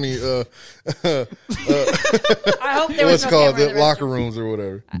restaurant. I mean, I hope there was what's no called camera in the the locker restroom. rooms or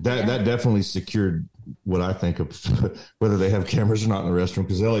whatever. that definitely secured what I think of whether they have cameras or not in the restroom,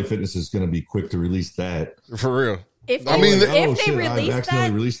 because LA Fitness is going to be quick to release that. For real. If they, I mean, if Oh, they shit, release I've accidentally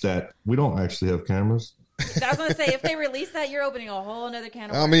that, released that. We don't actually have cameras. I was gonna say if they release that, you're opening a whole other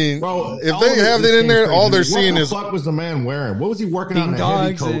can of I worms. mean, Bro, if all they this have it in thing there, all they're crazy. seeing What is the fuck was the man wearing? What was he working out in a Ding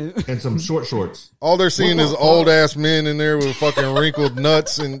heavy dogs coat and some short shorts? all they're seeing What is the old fuck? ass men in there with fucking wrinkled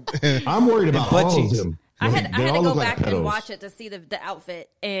nuts and I'm worried about butt all of cheeks. them. I had They to all go look like back and pedos. watch it to see the outfit,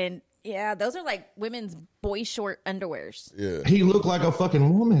 and yeah, those are like women's boy short underwears. yeah, He looked like a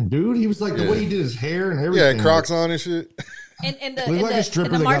fucking woman, dude. He was like the way he did his hair and yeah, everything. Crocs on and shit. And the, Looked and like a the,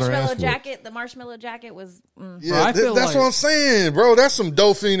 stripper and the that got her ass marshmallow whooped. jacket. The marshmallow jacket was. Yeah, I feel that's like- what I'm saying, bro. That's some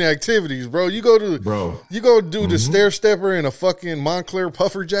dolphin activities, bro. You go to, Bro. you go do the stair stepper in a fucking Montclair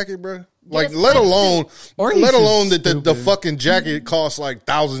puffer jacket, bro. Like, a let sweatsuit. alone, Or he's let just alone that the stupid. fucking jacket costs like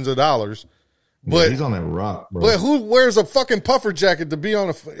thousands of dollars. Yeah, But he's on that rock, bro. but who wears a fucking puffer jacket to be on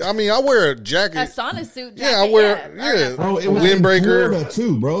a? I mean, I wear a jacket. A sauna suit. Jacket, Yeah, I wear yeah, Bro, it a was in windbreaker. Florida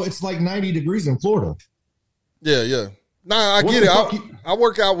too, bro. It's like 90 degrees in Florida. Yeah. Nah, I What get the it. fuck I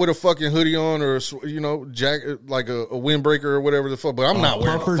work out with a fucking hoodie on or jacket, like a windbreaker or whatever the fuck. But I'm not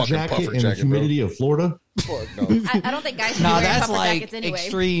wearing a puffer fucking jacket puffer in the jacket, bro. humidity of Florida. Fuck no. I don't think guys should be nah, wearing that's puffer like jackets anyway.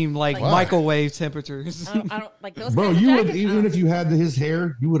 extreme, like Why? microwave temperatures. I don't like those. Bro, kinds of you would jackets? even if you had his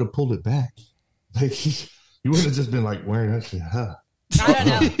hair, you would have pulled it back. Like you would have just been like wearing that shit. Huh? I don't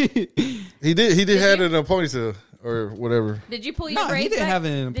know. He did have it in a ponytail or whatever. Did you pull your No, he braids didn't back? have it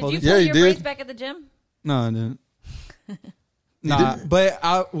in a Did you ponytail. pull Yeah, he your did. braids back at the gym? No, I didn't. Nah,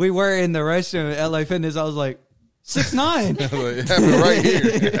 but we were in the restroom at LA Fitness. I was like, 6'9". It happened right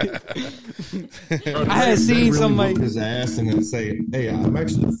here. I had seen really somebody, whoop his ass and then say, "Hey, I'm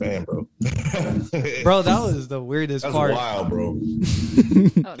actually a fan, bro." bro. That was the weirdest That's part. wild, bro.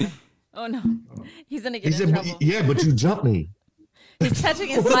 Oh no! Oh no! He's gonna He get in said, trouble. "Yeah, but you jumped me." He's touching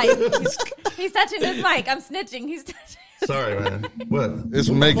his mic. He's touching his mic. I'm snitching. He's touching. Sorry, man. What? It's What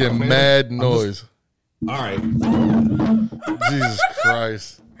the making fuck, man? mad noise. All right. Jesus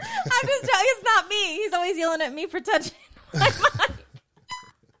Christ. I'm just telling. It's not me. He's always yelling at me for touching my mic.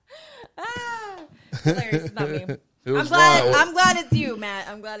 Hilarious. It's not me. It was I'm glad. wild. I'm glad it's you, Matt.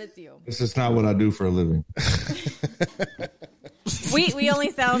 I'm glad it's you. This is not what I do for a living. We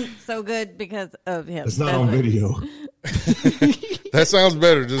only sound so good because of him. It's not That's on it. video. That sounds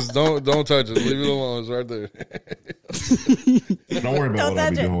better. Just don't touch it. Leave it alone. It's right there. Don't worry about Don't what I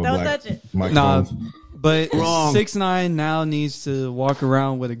be touch it. doing with Don't black touch it. Nah, microphones. but Wrong. 6'9" now needs to walk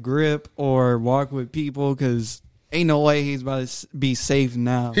around with a grip or walk with people because ain't no way he's about to be safe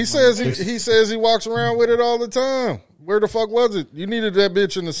now. He says he walks around with it all the time. Where the fuck was it? You needed that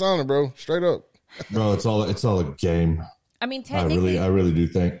bitch in the sauna, bro. Straight up. Bro, it's all a game. I mean, I technically, really do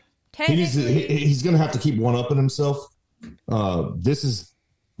think he's gonna have to keep one upping himself.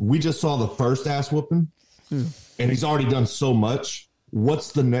 We just saw the first ass whooping, and he's already done so much.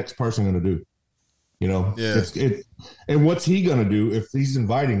 What's the next person gonna do? You know, Yeah. And what's he gonna do if he's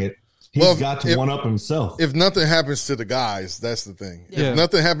inviting it? He's got to one up himself. If nothing happens to the guys, that's the thing. Yeah. If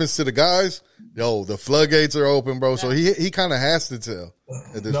nothing happens to the guys, the floodgates are open, bro. So he kind of has to tell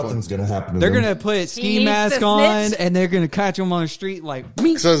at this Nothing's point. gonna happen. To They're them. gonna put needs ski to mask on snitch. and they're gonna catch him on the street like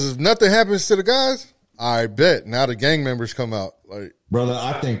me. Because if nothing happens to the guys, I bet now the gang members come out. Like Brother,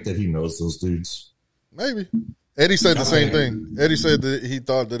 I think that he knows those dudes. maybe Eddie said the same thing. Eddie said that he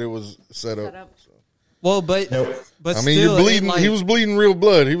thought that it was set up. Well, but Nope. but I mean, still, you're bleeding. it, like, He was bleeding real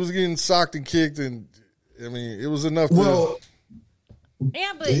blood. He was getting socked and kicked, and I mean, it was enough. Well,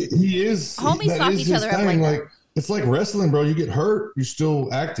 yeah, but he is. Homies that sock is each his other up thing. like that. It's like wrestling, bro. You get hurt, you're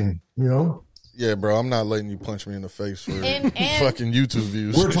still acting. You know. Yeah, bro, I'm not letting you punch me in the face for And- fucking YouTube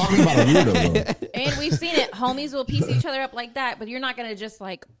views. We're talking about a weirdo, though. and we've seen it. Homies will piece each other up like that, but you're not gonna just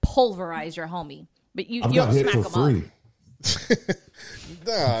like pulverize your homie. But you I've you got don't hit smack for them free.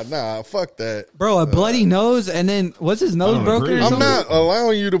 up. Nah, fuck that. bro, a bloody nose and then was his nose don't broken agree. or I'm something? I'm not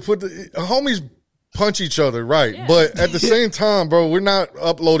allowing you to put the homies punch each other, right? Yeah. But at the same time, bro, we're not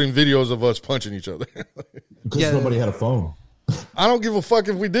uploading videos of us punching each other. Because nobody had a phone. I don't give a fuck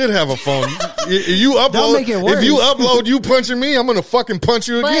if we did have a phone. You upload. Don't make it worse. If you upload you punching me, I'm gonna fucking punch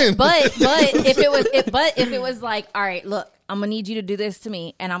you again. But if it was like, all right, look, I'm gonna need you to do this to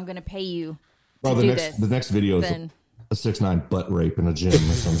me, and I'm gonna pay you Bro, to the do next this. the next video is then a 6'9" butt rape in a gym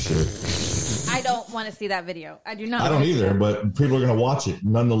or some shit. I don't want to see that video. I do not. I don't either, but people are gonna watch it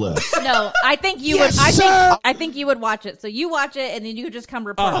nonetheless. No, I think you would. I think you would watch it. So you watch it, and then you could just come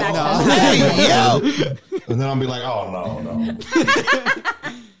report back. To us. Hey, yo. And then I'll be like, oh no.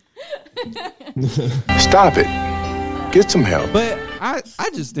 Stop it. Get some help. But I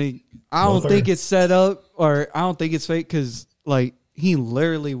just think I don't think it's set up, or I don't think it's fake, because like he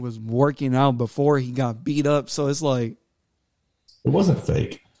literally was working out before he got beat up. So it's like It wasn't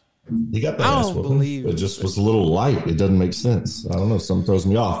fake. He got that I ass don't whooping. believe It just was a little light. It doesn't make sense. I don't know. Something throws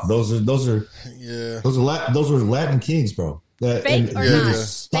me off. Those were Latin kings, bro. That, Fake and or they're not?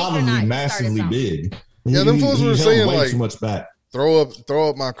 just Fake or stolidly, not? massively Start us big. Yeah, them fools He were held saying, way like, too much back. throw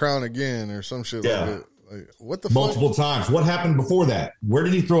up my crown again or some shit Yeah. like that. Like, what the Multiple fuck? times. What happened before that? Where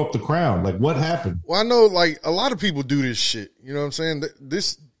did he throw up the crown? Like, what happened? Well, I know like a lot of people do this shit. You know what I'm saying?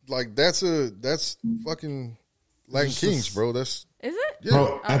 This like that's fucking Latin Kings, bro. That's Is it? yeah.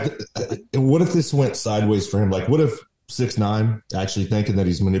 Bro, what if this went sideways for him? Like, what if 6ix9ine actually thinking that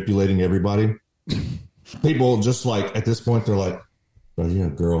he's manipulating everybody? People just like at this point they're like, "Oh yeah,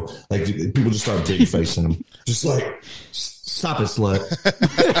 girl." Like people just start big facing him, just like, "Stop it, slut."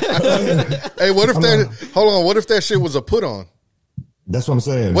 Hey, what if hold on? What if that shit was a put on? That's what I'm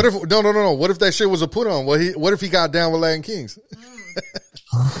saying. What if no? What if that shit was a put on? What if he got down with Latin Kings?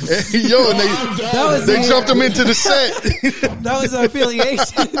 Yo, and they jumped him into the set. that was an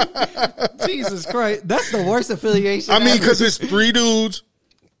affiliation. Jesus Christ, that's the worst affiliation. I mean, ever. because it's 3 dudes.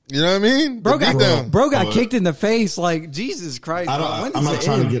 You know what I mean? Bro The beat down. got kicked in the face. Like, Jesus Christ. I'm not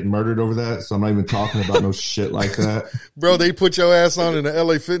trying to get murdered over that, so I'm not even talking about no shit like that. Bro, they put your ass on in the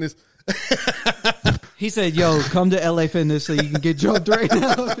LA Fitness. He said, yo, come to LA Fitness so you can get jumped right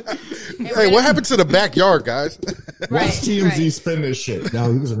now. Hey, what happened to the backyard, guys? Right, Watch TMZ right. spin this shit.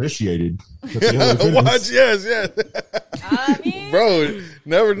 Now he was initiated. At the LA Fitness. Watch, yes. I mean, Bro,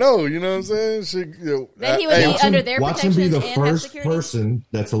 never know. You know what I'm saying? Shit, then he would be under their Watch him protection be the and have first security. person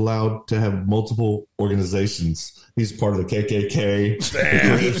that's allowed to have multiple organizations. He's part of the KKK,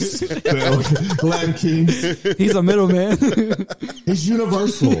 the Crips, the Latin Kings. He's a middleman. He's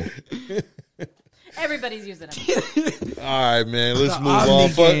universal. Everybody's using him. All right, man. Let's The move Omni on.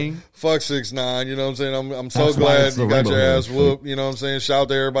 Gang. Fuck 6ix9ine. You know what I'm saying? I'm so That's why glad it's you the got your Rainbow ass Man. whooped. You know what I'm saying? Shout out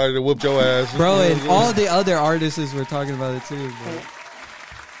to everybody that whooped your ass. Bro, and all the other artists were talking about it too. Bro.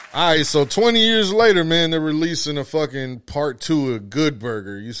 All right, so 20 years later, man, they're releasing a fucking part 2 of Good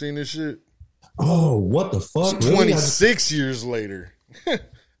Burger. You seen this shit? Oh, what the fuck? Really? 26 years later.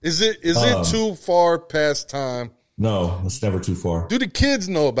 Is it too far past time? No, it's never too far. Do the kids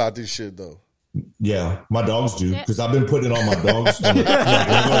know about this shit though? Yeah, my dogs do because I've been putting it on my dogs. When I go to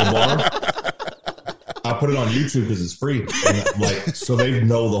the bar, I put it on YouTube because it's free, and like so they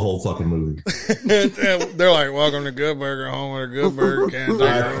know the whole fucking movie. They're like, "Welcome to Good Burger, home with a Good Burger. Can't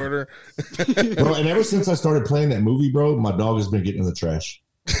take your order." Bro, and ever since I started playing that movie, bro, my dog has been getting in the trash.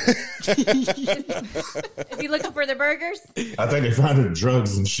 Is he looking for the burgers? I think they found her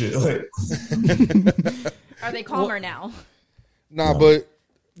drugs and shit. Like, Are they calmer now? Nah, but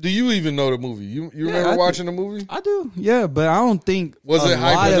do you even know the movie? You remember I watching the movie? I do, yeah, but I don't think Was a it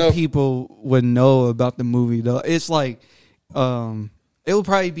hype lot enough? of people would know about the movie though. It's like, it will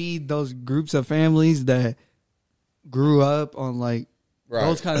probably be those groups of families that grew up on like Right.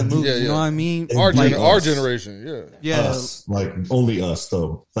 those kind of movies. Yeah, You know yeah. what I mean? Our, Like, our generation, yeah. yeah, us, like only us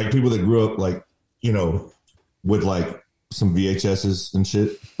though. Like people that grew up like, you know, with like some VHSs and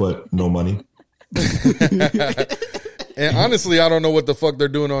shit, but no money. And honestly, I don't know what the fuck they're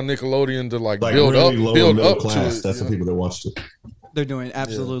doing on Nickelodeon to like, Like build really up, low build middle up class. to it. That's you the know? people that watched it. they're doing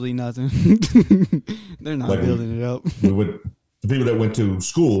absolutely nothing. They're not Like, building it up. The people that went to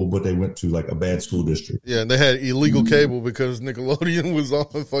school, but they went to like a bad school district. Yeah, and they had illegal cable because Nickelodeon was on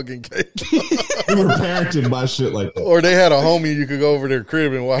fucking cable. They were parented by shit like that. Or they had a homie you could go over their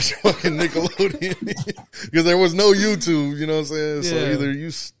crib and watch fucking Nickelodeon because there was no YouTube. You know what I'm saying? So Yeah. either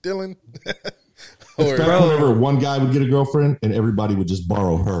you stealing, It's back whenever one guy would get a girlfriend and everybody would just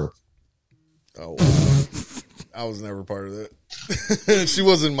borrow her. oh, wow. I was never part of that. She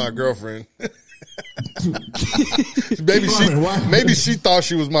wasn't my girlfriend. maybe she thought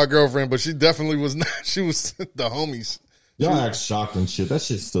she was my girlfriend, but she definitely was not. She was the homies. Y'all act shocked and shit. That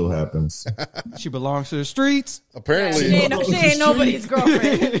shit still happens. She belongs to the streets. Apparently, she ain't nobody's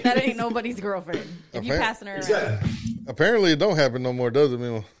girlfriend. That ain't nobody's girlfriend. If you passing her around. apparently it don't happen no more, does it,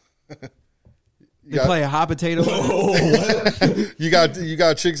 Milo? They play a hot potato. What? You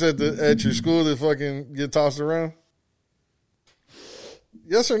got chicks at your school that fucking get tossed around?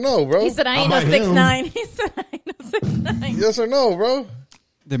 Yes or no, bro? He said, I ain't no 6'9". He said, I ain't no 6'9". Yes or no, bro?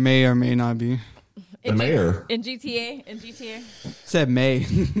 There may or may not be. The mayor. In GTA. Said may.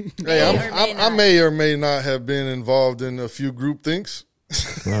 Hey, I may or may not have been involved in a few group thinks.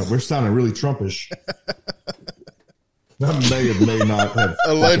 We're sounding really Trumpish. I may or may not have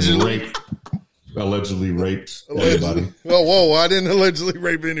allegedly raped anybody. Oh, whoa! I didn't allegedly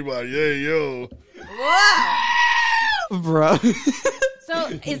rape anybody. Hey, yo. Bro.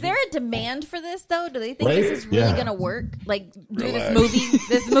 So, is there a demand for this though? Do they think Right? this is really gonna work? Like, do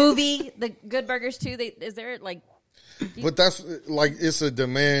this movie, The Good Burgers 2? Is there like? But that's like it's a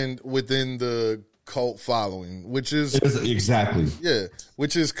demand within the cult following, which is exactly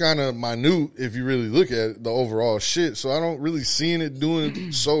which is kind of minute if you really look at the overall shit. So I don't really see it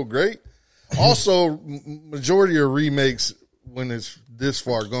doing so great. Also, majority of remakes when it's this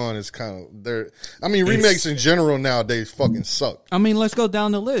far gone is kind of there. I mean, remakes in general nowadays fucking suck. I mean, let's go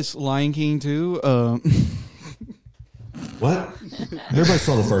down the list. Lion King 2. What? Everybody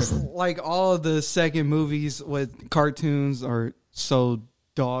saw the first one. Like all of the second movies with cartoons are so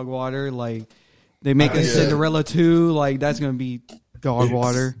dog water. Like they make a Cinderella 2. Like that's gonna be dog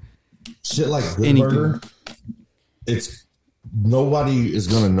water. Shit like Good Burger. It's nobody is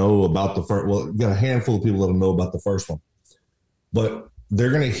gonna know about the first. Well, you got a handful of people that'll know about the first one, but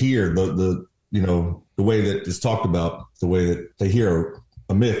they're gonna hear the the way that it's talked about, the way that they hear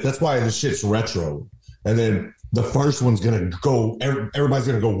a myth. That's why the shit's retro, and then the first one's gonna go. Everybody's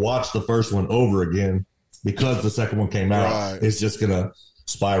gonna go watch the first one over again because the second one came out. Right. It's just gonna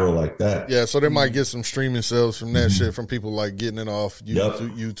spiral like that. Yeah, so they might get some streaming sales from that shit from people like getting it off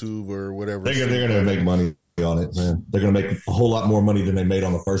YouTube or whatever. They're gonna make money on it, man. They're gonna make a whole lot more money than they made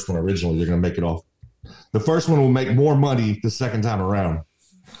on the first one originally. They're gonna make it off. The first one will make more money the second time around.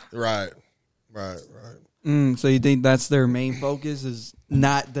 Right. So you think that's their main focus is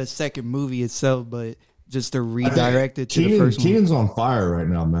not the second movie itself, but just to redirect it to the first one? Keenan's on fire right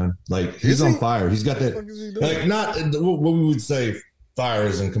now, man. Like he's on fire. He's got that. Like not what we would say fire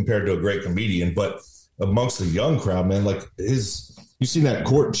isn't compared to a great comedian, but amongst the young crowd, man. Like you seen that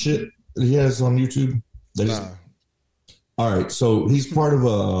court shit that he has on YouTube? All right, so he's part of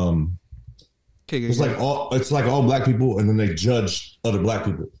a. It's like all black people, and then they judge other black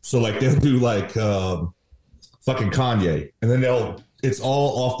people. So like they'll do like fucking Kanye, and then it's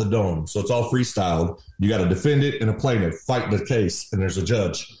all off the dome. So it's all freestyled. You got a defendant and a plaintiff fight the case, and there's a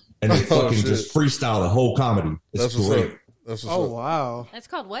judge, and they fucking just freestyle the whole comedy. It's great. Wow. That's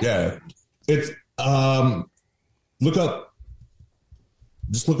called what? Yeah, it's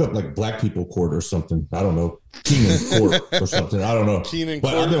Just look up like Black People Court or something. I don't know. Keenan Court or something. I don't know.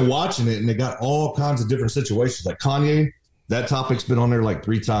 But I've been watching it and they got all kinds of different situations. Like Kanye, that topic's been on there like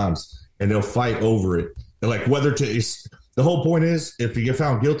 3 times and they'll fight over it. And like the whole point is if you get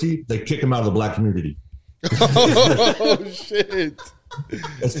found guilty, they kick him out of the black community. Oh, shit.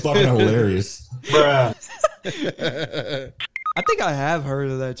 It's fucking hilarious. Bruh. I think I have heard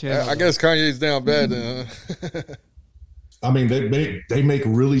of that channel. I guess Kanye's down bad then. I mean, they make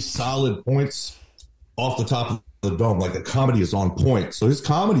really solid points off the top of the dome. Like the comedy is on point. So his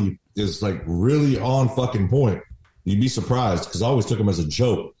comedy is like really on fucking point. You'd be surprised because I always took him as a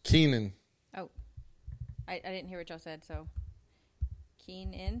joke. Keenan. Oh, I didn't hear what y'all said. So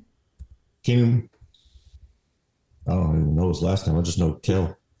Keenan. I don't even know his last name. I just know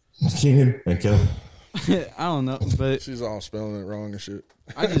Kel. Keenan and Kel. I don't know, but she's all spelling it wrong and shit.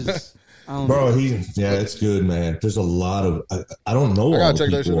 I don't Bro, know. It's good, man. There's a lot of I don't know all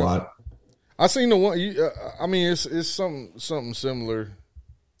the people. I seen the one. I mean, it's something similar,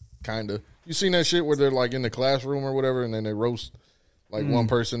 kind of. You seen that shit where they're like in the classroom or whatever, and then they roast like one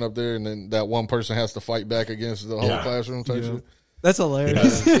person up there, and then that one person has to fight back against the whole classroom type shit. That's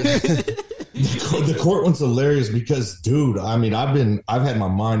hilarious. The court one's hilarious because, dude, I mean, I've had my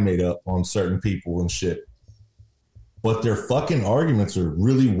mind made up on certain people and shit. But their fucking arguments are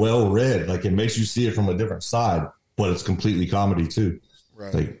really well read. Like it makes you see it from a different side, but it's completely comedy too.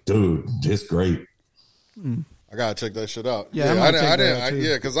 Right. Like, dude, it's great. I gotta check that shit out. I didn't.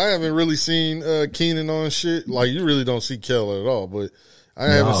 Because I haven't really seen Keenan on shit. Like you really don't see Kel at all, but I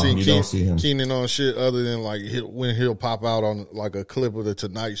haven't seen Keenan on shit other than like when he'll pop out on like a clip of the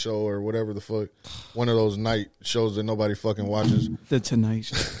Tonight Show or whatever the fuck, one of those night shows that nobody fucking watches. The Tonight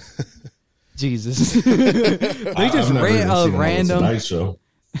Show. Jesus. They just ran a random Tonight Show.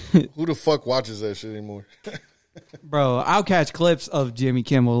 Who the fuck watches that shit anymore? Bro, I'll catch clips of Jimmy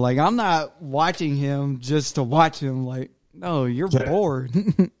Kimmel. Like, I'm not watching him just to watch him. Like, no, you're bored.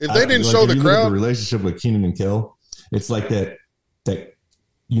 If they didn't show the crowd, the relationship with Keenan and Kel, it's like that.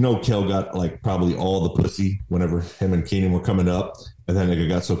 Kel got like probably all the pussy whenever him and Keenan were coming up, and then they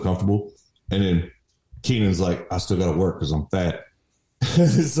got so comfortable, and then Keenan's like, I still got to work because I'm fat.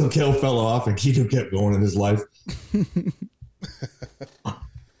 So Kel fell off, and Keenan kept going in his life.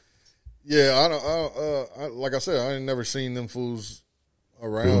 Yeah, I don't. Like I said, I ain't never seen them fools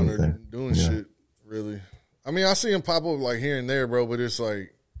around or doing shit. Really, I mean, I see them pop up like here and there, bro. But it's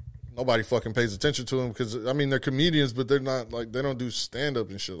like nobody fucking pays attention to them because I mean they're comedians, but they're not like they don't do stand up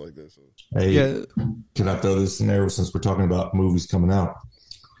and shit like that. So. Hey, can I throw this in there since we're talking about movies coming out?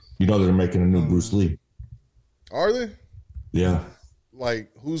 You know they're making a new Bruce Lee. Are they? Yeah.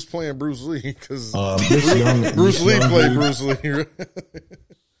 Like who's playing Bruce Lee? Because Bruce Lee played Bruce Lee.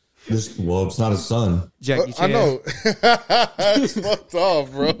 Well, it's not his son. Jackie Chan. I know. It's fucked off,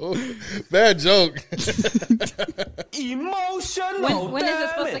 bro. Bad joke. Emotional. When is it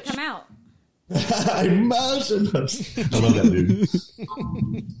supposed to come out? Emotional. I love that dude.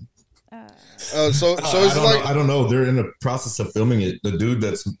 So it's like I don't know. They're in the process of filming it. The dude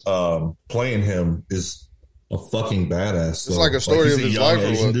that's playing him is a fucking badass. It's like a story of his life.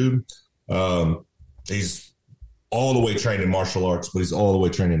 Asian dude. He's all the way trained in martial arts, but he's all the way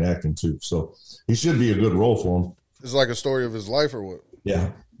trained in acting too. So he should be a good role for him. It's like a story of his life, or what?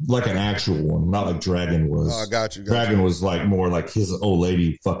 Yeah, like an actual one, not like Dragon was. I got you. Dragon was like more like his old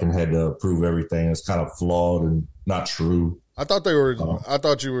lady fucking had to prove everything. It's kind of flawed and not true. I thought they were. I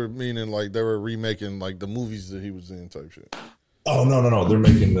thought you were meaning like they were remaking like the movies that he was in type shit. Oh no! They're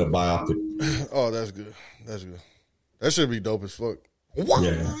making the biopic. Oh, that's good. That's good. That should be dope as fuck.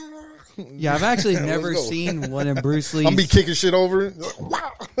 Yeah. Yeah, I've actually never seen one of Bruce Lee's. I'm be kicking shit over. Bro,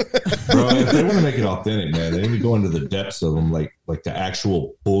 if they want to make it authentic, man, they need to go into the depths of them, like the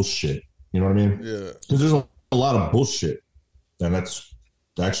actual bullshit. You know what I mean? Yeah. Because there's a lot of bullshit, and that's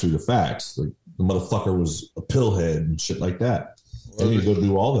actually the facts. Like the motherfucker was a pillhead and shit like that. They need to go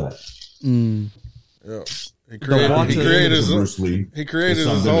do all that. Yeah. He created his Bruce Lee. He created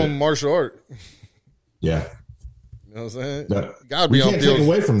his own martial art. Yeah. You know what I'm saying? You can't take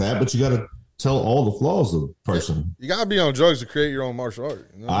away from that, but you got to tell all the flaws of the person. You got to be on drugs to create your own martial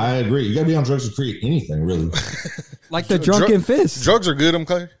art. You know? I agree. You got to be on drugs to create anything, really. Like the drunken fist. Drugs are good,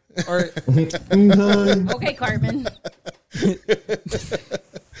 okay? Okay, Cartman.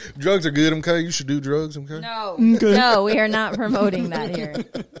 Drugs are good, okay? You should do drugs, okay? No, we are not promoting that here.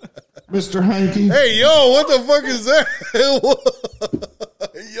 Mr. Hanky. Hey, yo, what the fuck is that?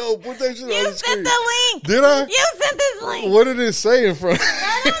 Yo, put that shit on the screen. You sent the link. Did I? You sent this link. What did it say in front?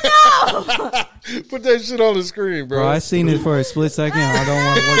 I don't know. Put that shit on the screen, bro. Bro, I seen it for a split second. I don't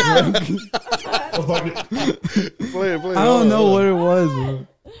want to look. Play it. I don't know what it was, bro.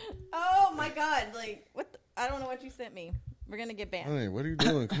 Oh my god! Like what? I don't know what you sent me. We're gonna get banned. Hey, what are you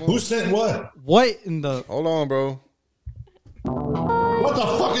doing? Come on. Who sent what? What in the? Hold on, bro. What the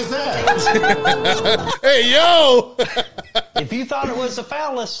fuck is that? Hey, yo! If you thought it was a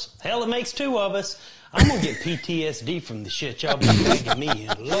phallus, hell, it makes two of us. I'm gonna get PTSD from the shit y'all been making me.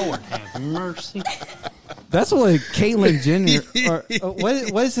 Lord have mercy. That's what Caitlyn Jenner.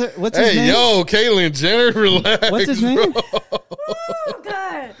 What's his name? Hey, yo, Caitlyn Jenner, relax. What's his name? Oh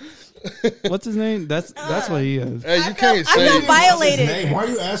god. What's his name? That's what he is. Hey, you can't say. I feel violated. Name? Why are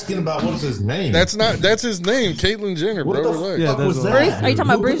you asking about what's his name? That's his name, Caitlyn Jenner, bro. Relax. Yeah, that's was that? Bruce, are you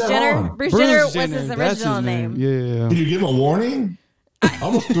talking about Bruce Jenner? Bruce Jenner was Jenner, his that's original name. Yeah. Did you give him a warning? I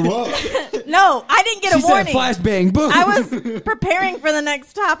almost threw up. No, I didn't get She a said warning. flashbang, boom. I was preparing for the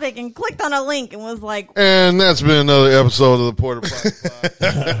next topic and clicked on a link and was like, And that's been another episode of the Porta Poddy.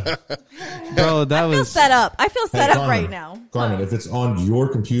 Bro, that I feel was set up. I feel set up Carmen, right now. Carmen, if it's on your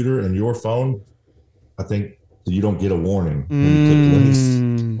computer and your phone, I think that you don't get a warning when you click links.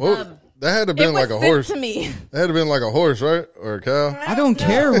 Well, that had to have been It was like a sent horse. to me. That had to have been like a horse, right? Or a cow. I don't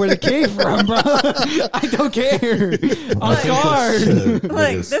care where it came from, bro. I don't care. I'm scarred.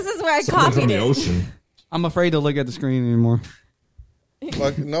 Look, this is where I from copied the it. ocean. I'm afraid to look at the screen anymore.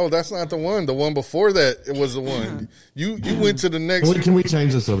 Like, no, that's not the one. The one before that, it was the one. You went to the next. Can we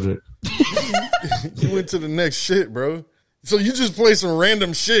change the subject? You went to the next shit, bro. So you just play some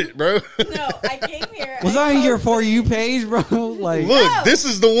random shit, bro. No, I came here. Was I in your For You page, bro? Like, Look, this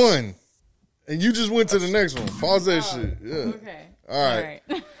is the one. And you just went to the next one. Pause that shit. Yeah. Okay. All right.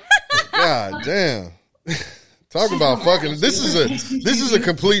 God damn. Talk about fucking. This is a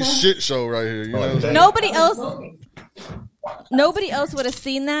complete shit show right here. You know what I'm saying? Nobody else would have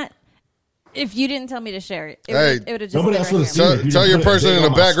seen that If you didn't tell me to share it, it Hey, would have just nobody been else right would have here. seen it. Tell your person in the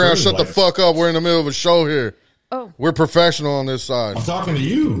background, shut the like, fuck up. We're in the middle of a show here. Oh, We're professional on this side. I'm talking to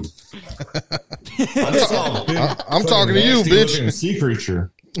you. I'm talking to you, bitch. Sea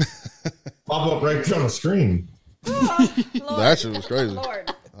creature pop up right there on the screen. Lord. That shit was crazy. Lord.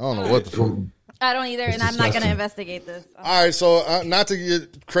 I don't know what the fuck. I don't either, and I'm not going to investigate this. All right, so not to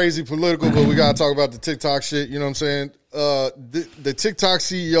get crazy political, but we got to talk about the TikTok shit. You know what I'm saying? The TikTok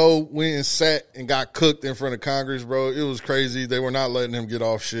CEO went and sat and got cooked in front of Congress, bro. It was crazy. They were not letting him get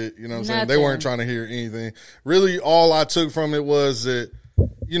off shit. You know what I'm saying? They weren't trying to hear anything. Really, all I took from it was that,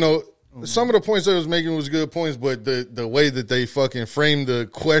 you know, some of the points that he was making was good points, but the way that they fucking framed the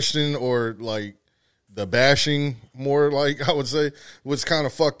question or like the bashing more, like I would say, was kind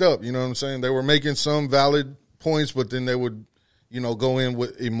of fucked up. You know what I'm saying? They were making some valid points, but then they would, you know, go in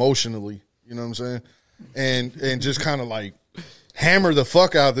with emotionally. You know what I'm saying? And just kind of like hammer the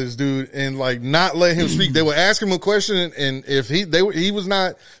fuck out of this dude and like not let him speak. They would ask him a question, and if he was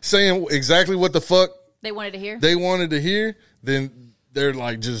not saying exactly what the fuck They wanted to hear, then they're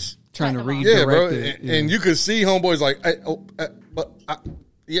like just Trying to Cut them off. redirect yeah, bro. it. And you could see homeboys like,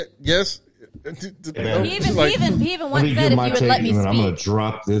 yes. He even Let once me said give if my you would take, let me and then I'm gonna speak.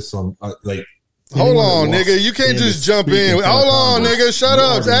 drop this on like. Hold anyone on, that wants nigga. You can't in to just jump speak in. front of Hold on, Congress, nigga. Shut you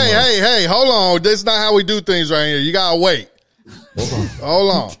up. already know. Hey. Hold on. That's not how we do things right here. You gotta wait. Hold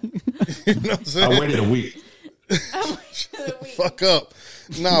on. You know what I'm saying? I waited a week. Fuck up.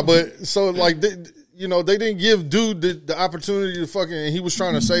 Nah, but so like, you know, they didn't give dude the opportunity to fucking. And he was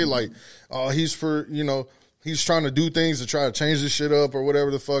trying to say like, oh, he's trying to do things to try to change this shit up or whatever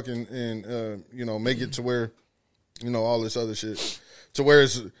the fuck, and you know, make it to where, you know, all this other shit to where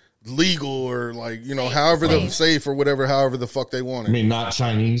it's legal or like, you know, however the safe or whatever, however the fuck they want it. I mean, not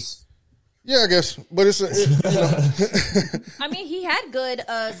Chinese. Yeah, I guess, but it's you know. I mean, he had good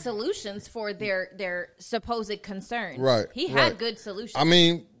solutions for their supposed concerns. Right, He had right. good solutions. I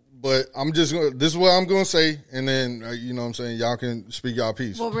mean, but I'm just gonna. This is what I'm gonna say, and then you know what I'm saying, y'all can speak y'all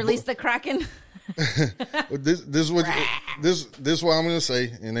piece. We'll release the Kraken. This is what I'm gonna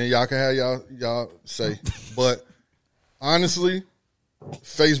say, and then y'all can have y'all say. But honestly,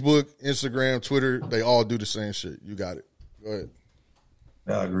 Facebook, Instagram, Twitter, they all do the same shit. You got it. Go ahead.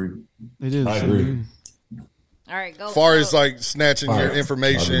 Yeah, I agree. They did. I agree. All right, go. As far go. as like snatching All your right.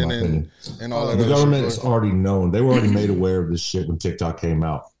 information I'll do my and all that. The other government shit. is already known. They were already made aware of this shit when TikTok came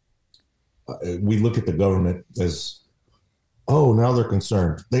out. We look at the government as, oh, now they're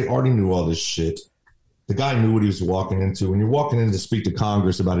concerned. They already knew all this shit. The guy knew what he was walking into. When you're walking in to speak to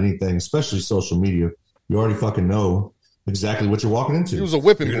Congress about anything, especially social media, you already fucking know exactly what you're walking into. He was a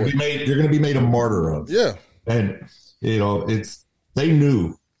whipping You're boy. going to be made a martyr of. Yeah. And, you know, they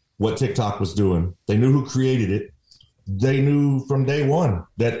knew what TikTok was doing. They knew who created it. They knew from day one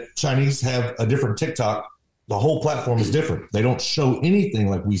that Chinese have a different TikTok. The whole platform is different. They don't show anything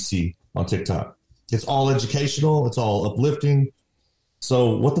like we see on TikTok. It's all educational. It's all uplifting.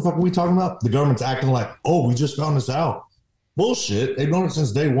 So what the fuck are we talking about? The government's acting like, oh, we just found this out. Bullshit. They've known it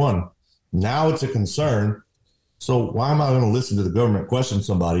since day one. Now it's a concern. So why am I going to listen to the government question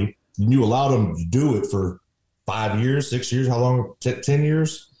somebody? You allowed them to do it for 5 years, 6 years, how long? 10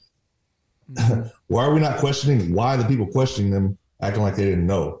 years? Why are we not questioning why the people questioning them acting like they didn't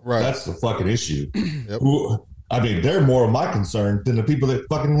know? Right. That's the fucking issue. Yep. I mean, they're more of my concern than the people that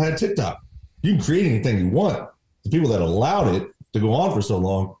fucking had TikTok. You can create anything you want. The people that allowed it to go on for so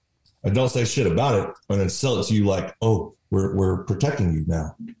long and don't say shit about it and then sell it to you like, oh, we're protecting you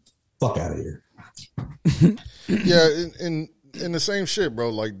now. Fuck out of here. Yeah, in the same shit, bro.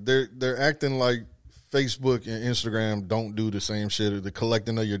 Like they're acting like Facebook and Instagram don't do the same shit. The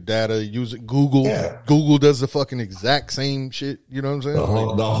collecting of your data, using Google. Yeah. Google does the fucking exact same shit. You know what I'm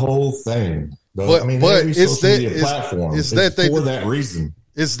saying? The whole thing. But every it's social that- media it's- platform it's is that they- for that reason.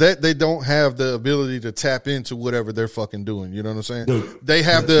 It's that they don't have the ability to tap into whatever they're fucking doing. You know what I'm saying? Dude. They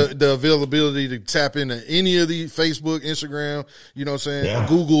have the availability to tap into any of the Facebook, Instagram, you know what I'm saying? Yeah.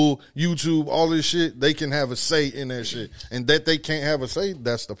 Google, YouTube, all this shit. They can have a say in that shit. And that they can't have a say,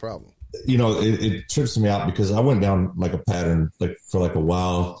 that's the problem. You know, it trips me out because I went down like a pattern like for like a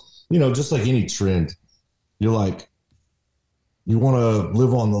while. You know, just like any trend, you're like, you want to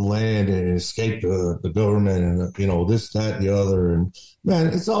live on the land and escape the government and, you know, this, that, the other. And, man,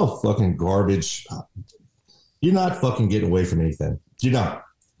 it's all fucking garbage. You're not fucking getting away from anything. You're not,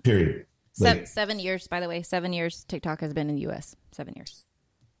 period. Like, 7 years, by the way. 7 years TikTok has been in the U.S. 7 years.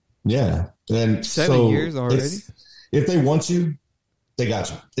 yeah. And 7 years already? If they want you, they got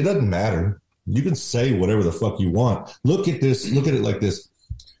you. It doesn't matter. You can say whatever the fuck you want. Look at this. Look at it like this.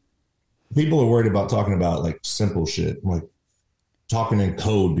 People are worried about talking about like simple shit. Like, talking in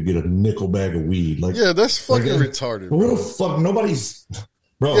code to get a nickel bag of weed. Like, yeah, that's fucking like, retarded. What Bro. the fuck? Nobody's.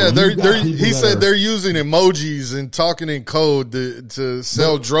 Bro, Yeah, he said they're using emojis and talking in code to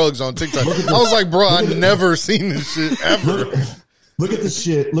sell drugs on TikTok. I was like, bro, I've never seen this shit ever. Look at the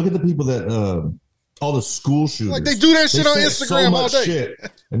shit. Look at the people that all the school shooters. Like they do that shit on say Instagram so much all day.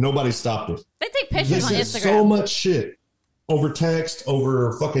 Shit, and nobody stopped it. They take pictures on say Instagram. So much shit over text,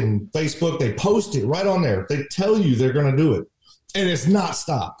 over fucking Facebook. They post it right on there. They tell you they're going to do it, and it's not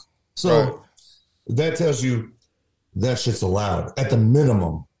stopped. So that tells you that shit's allowed at the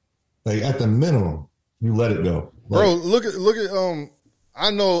minimum. Like at the minimum, you let it go. Like, Bro, look at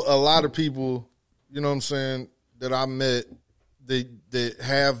I know a lot of people, you know what I'm saying, that I met that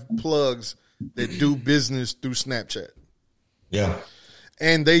have plugs that do business through Snapchat. Yeah.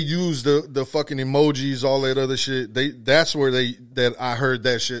 And they use the fucking emojis, all that other shit. That's where I heard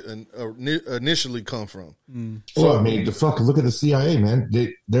that shit initially come from. So I mean, look at the CIA, man.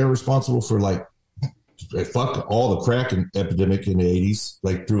 They're responsible for like fuck all the crack epidemic in the 80s,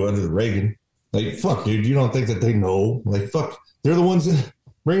 like through under the Reagan. Like, fuck, dude, you don't think that they know? Like, fuck, they're the ones that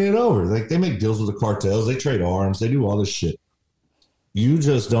bring it over. Like, they make deals with the cartels, they trade arms, they do all this shit. You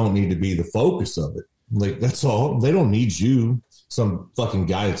just don't need to be the focus of it. Like, that's all. They don't need you, some fucking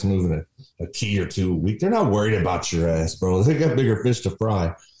guy that's moving a key or two a week. They're not worried about your ass, bro. They got bigger fish to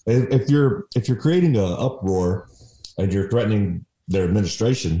fry. If you're creating an uproar and you're threatening their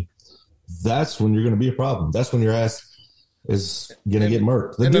administration, that's when you're going to be a problem. That's when your ass is going to get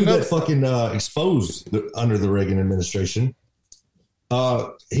murked. The dude that fucking exposed under the Reagan administration,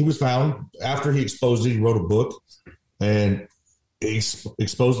 he was found after he exposed it. He wrote a book and he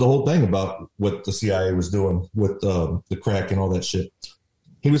exposed the whole thing about what the CIA was doing with the crack and all that shit.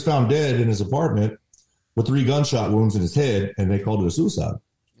 He was found dead in his apartment with 3 gunshot wounds in his head, and they called it a suicide.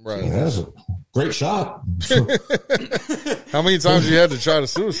 Right. Yeah, that's a great shot. How many times you had to try to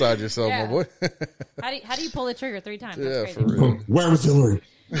suicide yourself, my boy? How do you pull the trigger 3 times? Yeah, That's for crazy. real. Where was Hillary?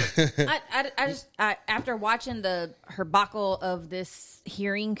 I just after watching the herbacle of this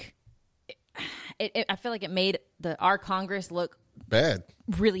hearing, I feel like it made our Congress look bad,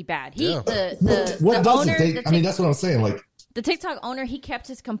 really bad. What The does owner, it? I mean, that's what I'm saying. Like, the TikTok owner, he kept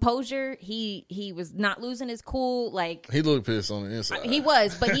his composure. He was not losing his cool. Like, he looked pissed on the inside. He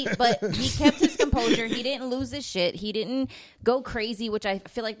was, but he kept his composure. He didn't lose his shit. He didn't go crazy, which I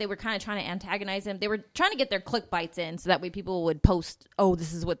feel like they were kind of trying to antagonize him. They were trying to get their click bites in, so that way people would post, "Oh,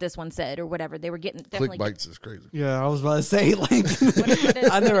 this is what this one said," or whatever. They were getting click bites is crazy. Yeah, I was about to say like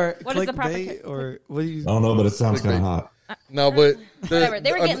I never clickbait or what do you? I don't know, but it sounds kind of hot. No, but whatever.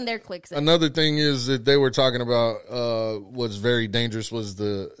 They were getting their clicks in. Another thing is that they were talking about what's very dangerous was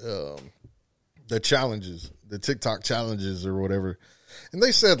the challenges, the TikTok challenges or whatever. And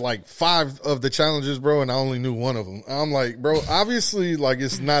they said like 5 of the challenges, bro, and I only knew 1 of them. I'm like, bro, obviously, like,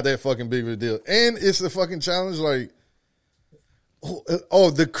 it's not that fucking big of a deal. And it's a fucking challenge, like,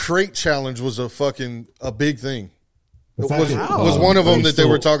 the crate challenge was a big thing. Was one of them that they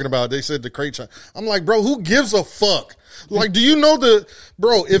were talking about. They said the crate challenge. I'm like, bro, who gives a fuck? Like, do you know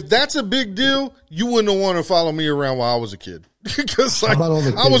bro, if that's a big deal, you wouldn't want to follow me around while I was a kid. Because like,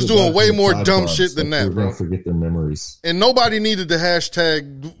 I was doing way more dumb shit than that, bro. Forget their memories. And nobody needed to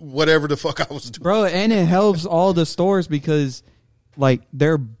hashtag whatever the fuck I was doing. Bro, and it helps all the stores because like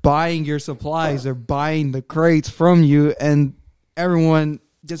they're buying your supplies, they're buying the crates from you, and everyone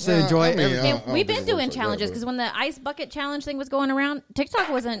gets to enjoy it. We've been doing challenges because when the ice bucket challenge thing was going around, TikTok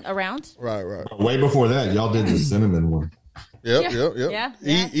wasn't around. Right. Way before that, y'all did the cinnamon one. Yep.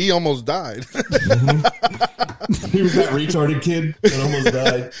 Yeah. He almost died. He was that retarded kid that almost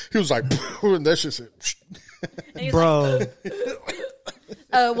died. He was like, that shit said, bro.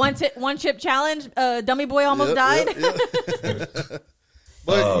 One chip challenge. Dummy boy almost died.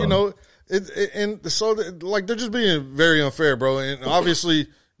 But you know, and so like they're just being very unfair, bro. And obviously,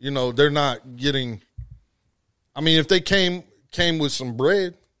 you know, they're not getting. I mean, if they came with some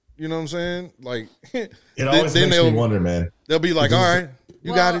bread, you know what I'm saying? Like, it always makes me wonder, man. They'll be like, all right.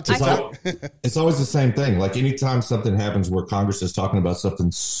 You got it. It's always the same thing. Like anytime something happens where Congress is talking about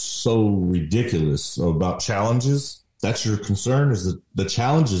something so ridiculous about challenges, that's your concern is the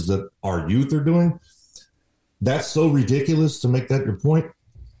challenges that our youth are doing. That's so ridiculous to make that your point.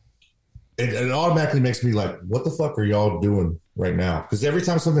 It automatically makes me like, what the fuck are y'all doing right now? Because every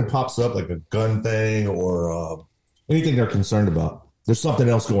time something pops up, like a gun thing or anything they're concerned about, there's something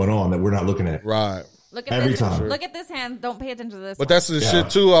else going on that we're not looking at. Right. Look at every this, time. Look at this hand. Don't pay attention to this. But that's the shit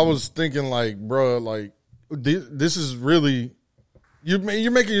too. I was thinking like, bro, like this is really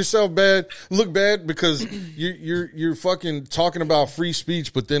You're making yourself look bad because you're fucking talking about free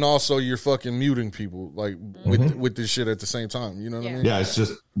speech, but then also you're fucking muting people like with this shit at the same time. You know what I mean? Yeah, it's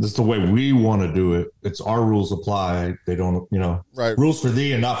just this is the way we want to do it. It's our rules apply. They don't, right? Rules for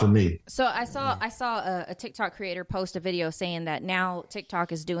thee and not for me. So I saw a TikTok creator post a video saying that now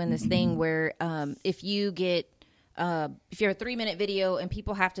TikTok is doing this thing where if you get if you're a 3-minute video and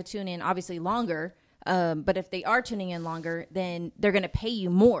people have to tune in obviously longer. But if they are tuning in longer, then they're going to pay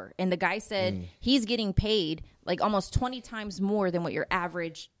you more. And the guy said he's getting paid like almost 20 times more than what your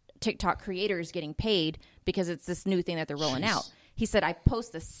average TikTok creator is getting paid because it's this new thing that they're rolling out. He said, I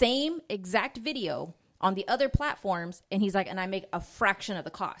post the same exact video on the other platforms. And he's like, and I make a fraction of the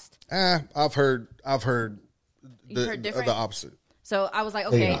cost. I've heard the opposite. So I was like,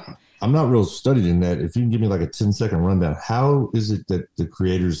 okay. Hey, I'm not real studied in that. If you can give me like a 10-second rundown, how is it that the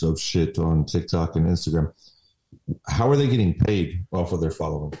creators of shit on TikTok and Instagram, how are they getting paid off of their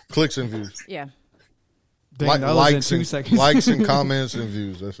following? Clicks and views. Yeah. Likes and comments and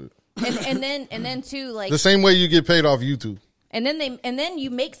views. That's it. And then too, like the same way you get paid off YouTube. And then you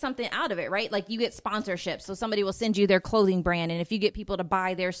make something out of it, right? Like you get sponsorships. So somebody will send you their clothing brand. And if you get people to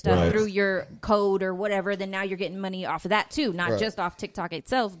buy their stuff through your code or whatever, then now you're getting money off of that too. Not just off TikTok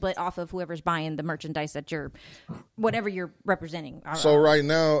itself, but off of whoever's buying the merchandise that whatever you're representing. So right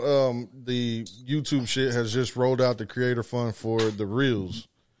now, the YouTube shit has just rolled out the creator fund for the Reels.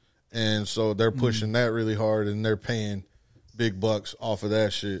 And so they're pushing that really hard and they're paying big bucks off of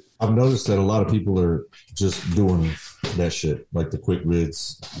that shit. I've noticed that a lot of people are just doing that shit, like the quick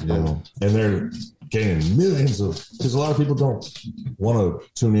vids, and they're gaining millions because a lot of people don't want to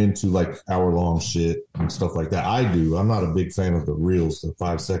tune into like hour-long shit and stuff like that. I do. I'm not a big fan of the reels, the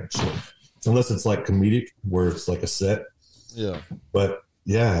 5-second shit, unless it's like comedic where it's like a set. Yeah. But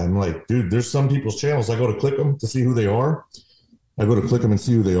yeah, I'm like, dude, there's some people's channels. I go to click them to see who they are. I go to click them and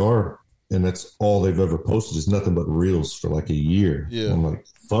see who they are. And that's all they've ever posted is nothing but reels for like a year. Yeah. I'm like,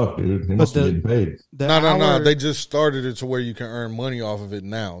 fuck, dude. They must be getting paid. No. They just started it to where you can earn money off of it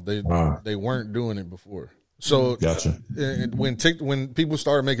now. They weren't doing it before. So gotcha. When people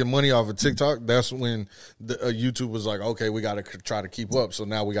started making money off of TikTok, that's when YouTube was like, okay, we got to try to keep up. So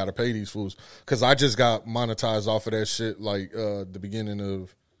now we got to pay these fools. Because I just got monetized off of that shit like the beginning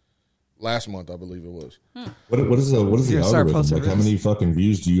of last month, I believe it was. What is the algorithm? Like, how many fucking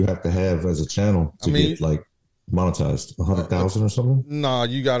views do you have to have as a channel to get like monetized? 100,000 or something? Nah,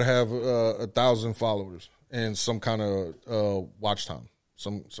 you got to have 1,000 followers and some kind of watch time,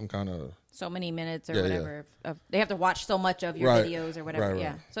 some kind of so many minutes or whatever. They have to watch so much of your videos or whatever. Right.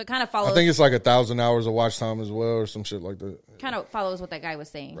 Yeah, so it kind of follows. I think it's like 1,000 hours of watch time as well, or some shit like that. Kind of follows what that guy was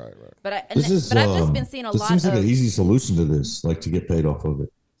saying. Right. But I've just been seeing a lot. This seems like an easy solution to this, like to get paid off of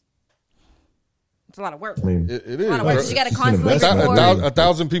it. It's a lot of work. I mean, it is. A lot of work. You got to constantly record.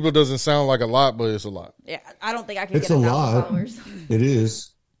 1,000 people doesn't sound like a lot, but it's a lot. Yeah, I don't think I can get 1,000 followers. It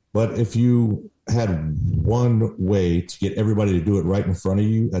is. But if you had one way to get everybody to do it right in front of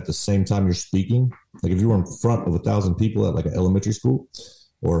you at the same time you're speaking, like if you were in front of 1,000 people at like an elementary school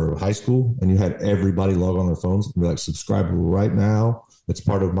or high school and you had everybody log on their phones and be like, subscribe right now. It's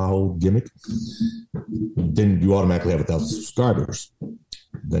part of my whole gimmick. Then you automatically have 1,000 subscribers.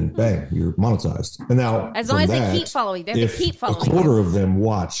 Then bang, you're monetized. And now, as long as they keep following, they have to keep following. A quarter of them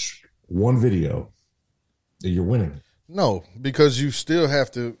watch one video, you're winning. No, because you still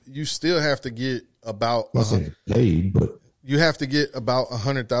have to get about paid, but you have to get about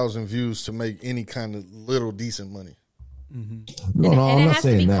 100,000 views to make any kind of little decent money. Mm-hmm. No, I'm not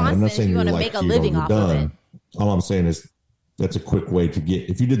saying that. I'm not saying you want to make a living off of it. All I'm saying is that's a quick way to get.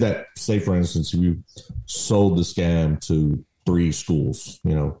 If you did that, say for instance, you sold the scam to 3 schools,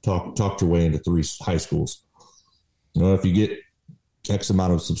 talked your way into 3 high schools. If you get X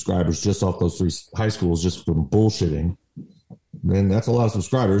amount of subscribers just off those 3 high schools just from bullshitting, then that's a lot of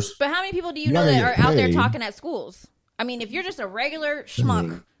subscribers. But how many people do you know that are out there talking at schools? I mean, if you're just a regular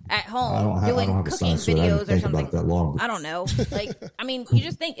schmuck at home doing cooking videos or something, I don't know. Like, I mean, you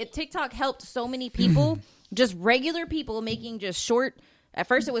just think TikTok helped so many people, just regular people making just short. At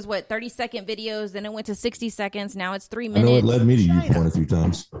first, it was 30-second videos. Then it went to 60 seconds. Now it's 3 minutes. I know it led me to YouPorn a few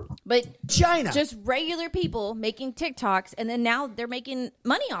times. But China, just regular people making TikToks, and then now they're making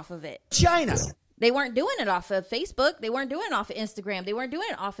money off of it. China. They weren't doing it off of Facebook. They weren't doing it off of Instagram. They weren't doing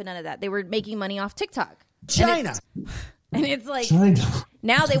it off of none of that. They were making money off TikTok. China. And it's like,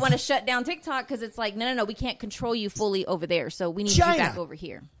 now they want to shut down TikTok because it's like, no, we can't control you fully over there. So we need you back over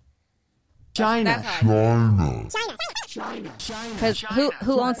here. China. Because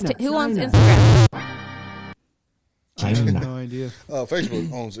who owns Instagram? China. No idea.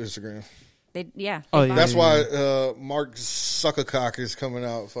 Facebook owns Instagram. Oh, yeah. That's why Mark Suckercock is coming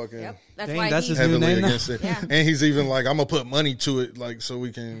out fucking Yep. That's Dang, why that's he's his new heavily name now? against it. Yeah. And he's even like, I'm gonna put money to it, like so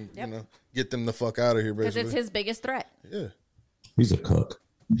we can, get them the fuck out of here. because Basically, it's his biggest threat. yeah. He's a cuck.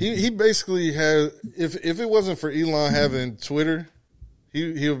 He basically has. If it wasn't for Elon having Twitter,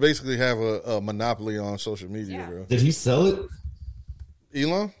 he would basically have a monopoly on social media, bro. Did he sell it?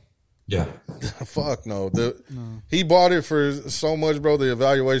 Elon? Yeah. Fuck no. He bought it for so much, bro. The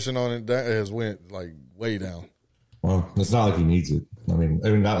evaluation on it that has went like way down. Well, it's not like he needs it. I mean,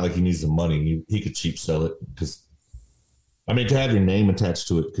 not like he needs the money. He could cheap sell it because, I mean, to have your name attached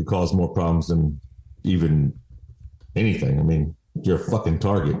to it could cause more problems than even anything. I mean, you're a fucking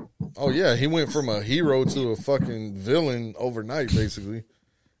target. Oh yeah, he went from a hero to a fucking villain overnight, basically.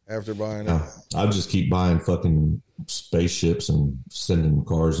 After buying it, I'll just keep buying fucking spaceships and sending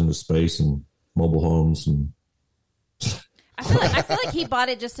cars into space and mobile homes and. I feel like he bought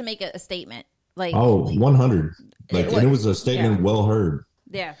it just to make a statement. Like 100. And it was a statement well heard.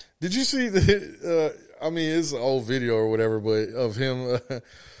 Yeah. Did you see the? I mean, it's an old video or whatever, but of him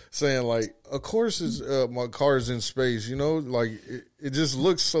saying like, "Of course, my car's in space." You know, like it just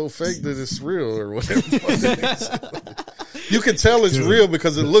looks so fake that it's real or whatever. You can tell it's real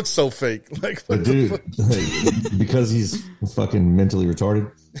because it looks so fake. Like, what because he's fucking mentally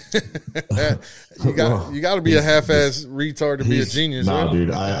retarded. you got to be a half-ass retard to be a genius. Nah, right?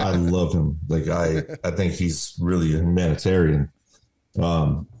 dude, I love him. Like I think he's really a humanitarian.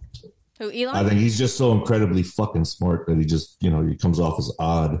 Who, Elon? I think he's just so incredibly fucking smart that he just, he comes off as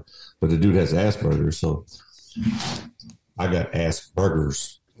odd. But the dude has Asperger's, so I got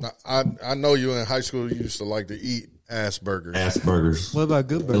Asperger's. Now, I know you in high school. You used to like to eat Asperger's. Asperger's. What about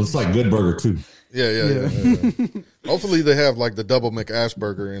Good Burger? It looks like Good Burger too. Yeah. Hopefully they have like the double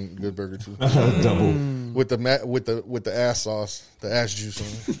McAsburger in Good Burger too. Double with the ass sauce, the ass juice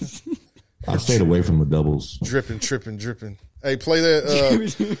on it. I stayed away from the doubles. Dripping, tripping, dripping. Hey, play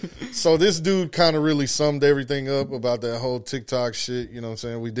that. So this dude kind of really summed everything up about that whole TikTok shit. You know what I'm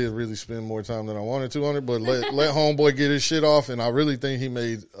saying? We did really spend more time than I wanted to on it, but let homeboy get his shit off, and I really think he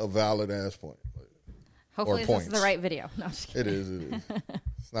made a valid ass point. Hopefully this is the right video. No, I'm just kidding. It is.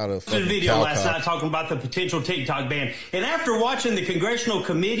 It's not a Did fucking a video last cow night talking about the potential TikTok ban. And after watching the congressional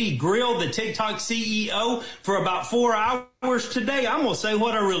committee grill the TikTok CEO for about 4 hours today, I'm going to say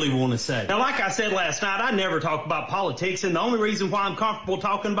what I really want to say. Now, like I said last night, I never talk about politics, and the only reason why I'm comfortable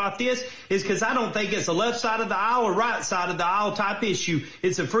talking about this is because I don't think it's a left side of the aisle or right side of the aisle type issue.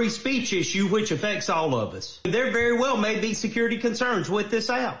 It's a free speech issue which affects all of us. There very well may be security concerns with this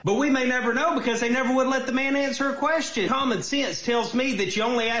app, but we may never know because they never would let the man answer a question. Common sense tells me that you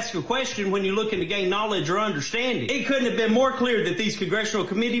only ask a question when you're looking to gain knowledge or understanding. It couldn't have been more clear that these congressional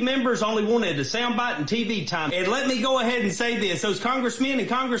committee members only wanted a soundbite and TV time. And let me go ahead and say this. Those congressmen and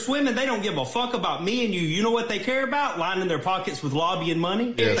congresswomen, they don't give a fuck about me and you. You know what they care about? Lining their pockets with lobbying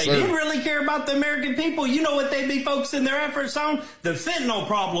money. Yes, if they didn't really care about the American people, you know what they'd be focusing their efforts on? The fentanyl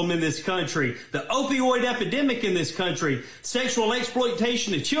problem in this country, the opioid epidemic in this country, sexual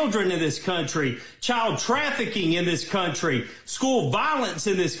exploitation of children in this country, child trafficking in this country, school violence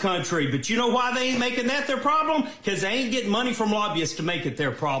in this country. But you know why they ain't making that their problem? Because they ain't getting money from lobbyists to make it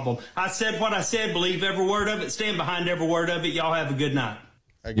their problem. I said what I said, believe every word of it, stand behind every word of it. Y'all have a good night.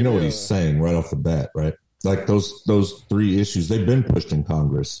 You know what he's saying right off the bat, right? Like those three issues, they've been pushed in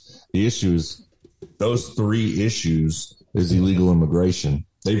Congress. The issues, those three issues is illegal immigration.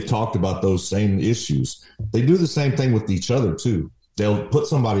 They've talked about those same issues. They do the same thing with each other too. They'll put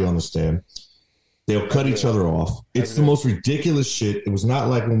somebody on the stand. They'll cut each other off. It's the most ridiculous shit. It was not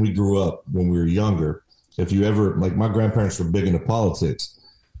like when we grew up, when we were younger. If you ever, like my grandparents were big into politics.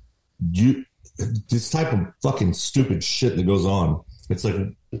 This type of fucking stupid shit that goes on. It's like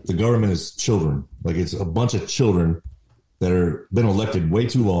the government is children. Like it's a bunch of children that are been elected way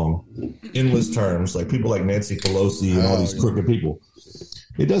too long, endless terms, like people like Nancy Pelosi and all these crooked people.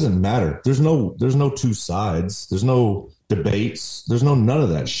 It doesn't matter. There's no two sides. There's no debates. There's none of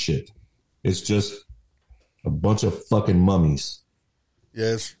that shit. It's just a bunch of fucking mummies.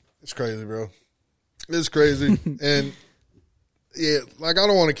 Yeah, it's crazy, bro. It's crazy. And yeah, like I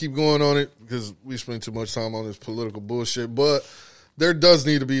don't want to keep going on it because we spend too much time on this political bullshit, but there does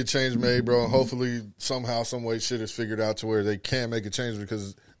need to be a change made, bro. And hopefully somehow, some way shit is figured out to where they can make a change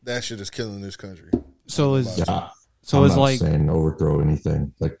because that shit is killing this country. So is I'm not like saying overthrow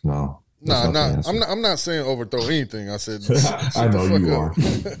anything. Like no. I'm not saying overthrow anything. I said I know you are.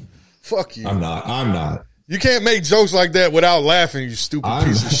 Fuck you. I'm not. You can't make jokes like that without laughing, you stupid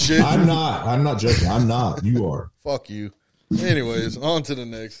piece of shit. I'm not joking. I'm not. You are. Fuck you. Anyways, on to the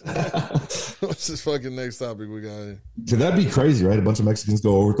next. What's this fucking next topic we got here? Could that be crazy, right? A bunch of Mexicans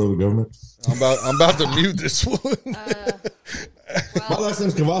go overthrow the government. I'm about to mute this one. My last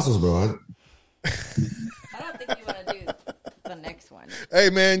name's Cavazos, bro. I don't think you want to do the next one. Hey,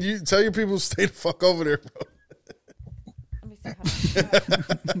 man, you tell your people to stay the fuck over there, bro.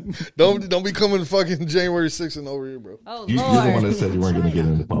 Let me see. Don't be coming fucking January 6th and over here, bro. Oh, You're Lord. the one that said you weren't going to get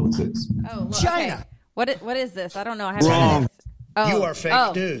into politics. Oh, Lord. China. Okay. What is this? I don't know. I haven't Wrong. Oh, You are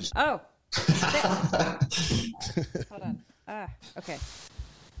fake news. Oh. Hold on. Okay.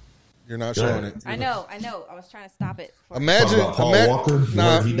 You're not showing it. I know. I was trying to stop it. Imagine Talking about Paul Walker.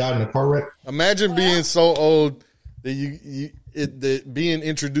 Nah, He died in a car wreck. imagine being so old that that being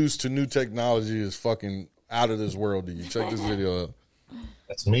introduced to new technology is fucking out of this world to you. Check this video out.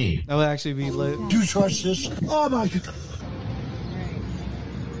 That's me. That would actually be lit. Do you trust this? Oh my God.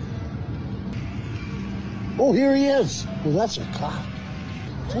 Oh, here he is. Well, that's a cop.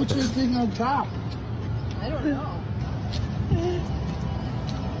 What's this thing on top? I don't know.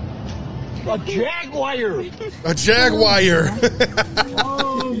 A jaguar. A jaguar.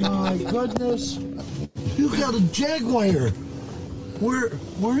 Oh my goodness. You got a jaguar.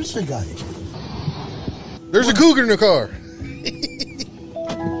 Where is the guy? There's a cougar in the car.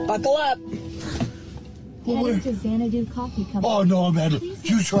 Buckle up. Well, Heading to Xanadu Coffee Company. oh no, Amanda. Do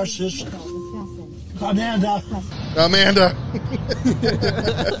you trust this? Amanda. Amanda.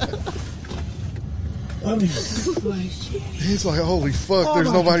 I mean, He's like, holy fuck, Oh, there's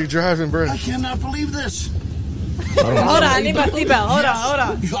my nobody driving, bro. I cannot believe this. Hold on. I need my seatbelt. Hold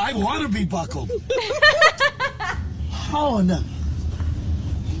on. I want to be buckled. Oh no.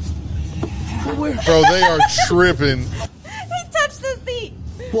 Where? Bro, they are tripping. He touched the seat.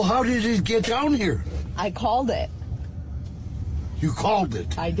 Well, how did he get down here? I called it. You called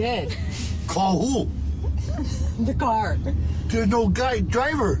it. I did. Call who? The car. There's no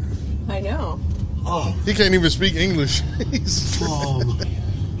driver. I know. Oh, He can't even speak English.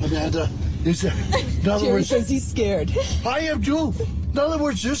 Amanda, is there? In other Jerry words, says he's scared. I am too. In other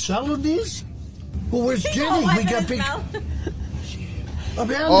words, you're selling these? Well, where's Jenny? We got big.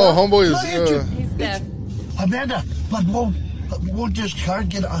 Amanda. Oh, homeboy look at you. is. He's deaf. Amanda, but won't this car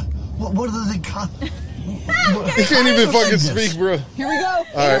get? What are they call? He can't even fucking speak, bro. Here we go.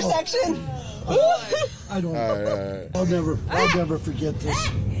 right. Intersection. I don't. All right. I'll never forget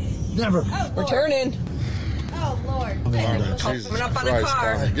this. Never. We're turning. Oh, Lord. Jesus Coming up on the Christ,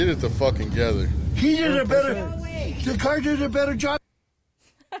 car. Connor, get it the fucking together. He did a better. The car did a better job.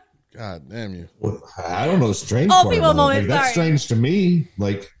 God damn you. Well, I don't know the strange Oh, part. people about it. moment, Like, that's sorry. strange to me.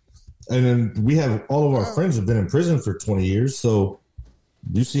 Like, and then we have all of our friends have been in prison for 20 years. So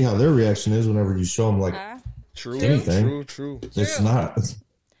you see how their reaction is whenever you show them like True. anything. True. It's not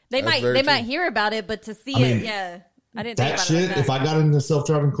They That's might very might true. hear about it, but to see I mean, it, yeah. I didn't think that about shit. it like that. If I got in a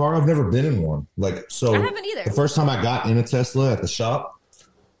self-driving car, I've never been in one. Like, so I haven't either. the first time I got in a Tesla at the shop,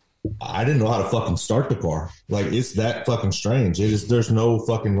 I didn't know how to fucking start the car. Like, it's that fucking strange. There's no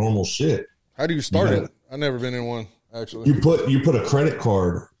fucking normal shit. How do you start You it? gotta- I've never been in one, actually. You put a credit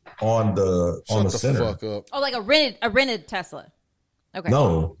card on the Shut the center. fuck up. Oh, like a rented Tesla. Okay.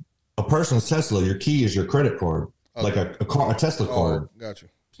 No, a person's Tesla. Your key is your credit card, like a Tesla card. Oh, got you.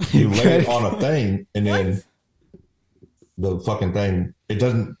 You lay it on a thing, and then the fucking thing. It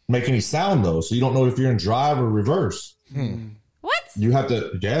doesn't make any sound though, so you don't know if you're in drive or reverse. What? You have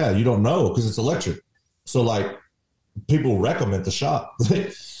to, you don't know because it's electric. So like, people wreck them at the shop.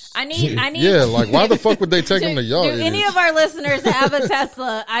 I need. Yeah, like, why the fuck would they take them to y'all? Do any idiots? of our listeners have a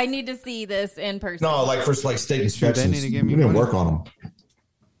Tesla? I need to see this in person. No, like for like state they inspections, need to give we me didn't money. work on them.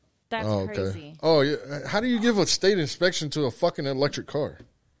 That's Oh, okay. crazy. Oh, yeah. How do you give a state inspection to a fucking electric car?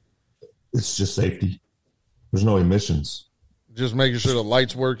 It's just safety. There's no emissions. Just making sure the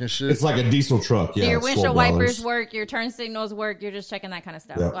lights work and shit. It's like a diesel truck. Yeah, Do your it's windshield $12. wipers work? Your turn signals work? You're just checking that kind of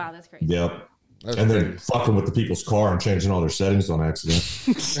stuff. Yep. Wow, that's crazy. Yep. That's And then crazy. fucking with the people's car and changing all their settings on accident.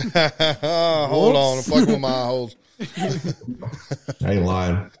 Hold on, I'm fucking with my holes. I ain't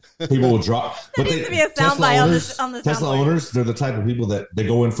lying. People will drop. But needs to be a soundbite on the Tesla soundboard. owners, they're the type of people that they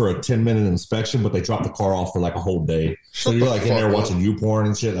go in for a 10-minute inspection, but they drop the car off for like a whole day. So Shut you're the like in there fuck watching YouPorn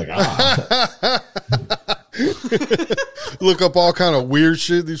and shit. Like, Look up all kind of weird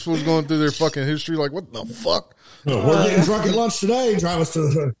shit. These fools going through their fucking history. Like, what the fuck? we're getting drunk at lunch today. Drive us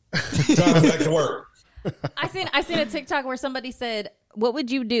back to work. I seen a TikTok where somebody said, "What would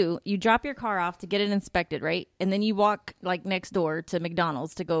you do? You drop your car off to get it inspected, right? And then you walk like next door to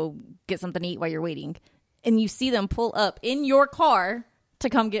McDonald's to go get something to eat while you're waiting, and you see them pull up in your car to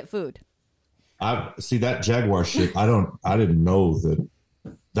come get food." I see that Jaguar shit. I didn't know that.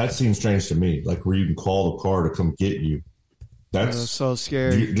 That seems strange to me. Like where you can call the car to come get you. was That's so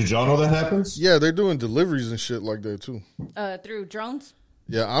scary. Did y'all know that happens? Yeah, they're doing deliveries and shit like that too. Through drones.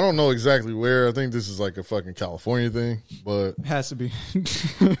 Yeah, I don't know exactly where. I think this is like a fucking California thing, but It has to be.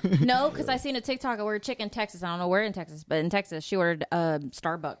 No, because I seen a TikTok of where a chick in Texas. I don't know where in Texas, but in Texas, she ordered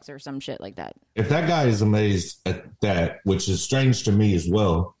Starbucks or some shit like that. If that guy is amazed at that, which is strange to me as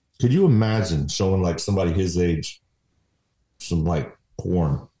well, could you imagine showing like somebody his age some like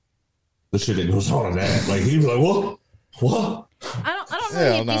porn? The shit that goes on in that. Like he'd be like, what? I don't know.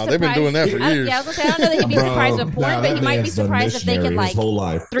 Hell He'd be nah, surprised. they've been doing that for years. Yeah, I was gonna say I don't know that he'd be Bro, surprised with porn, nah, but he that might be man's done surprised if they could missionary like his whole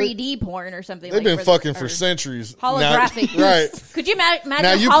life. 3D porn or something. they've like, been fucking for or centuries. holographic. Now, right. Could you imagine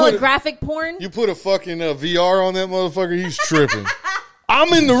Now you holographic porn? You put a fucking VR on that motherfucker, he's tripping.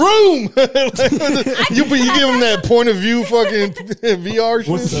 I'm in the room. you give him that point of view fucking VR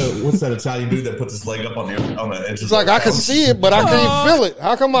shit. What's that Italian dude that puts his leg up on the edge? It's like I can see it, but I can't feel it.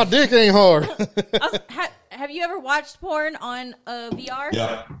 How come my dick ain't hard? Have you ever watched porn on VR?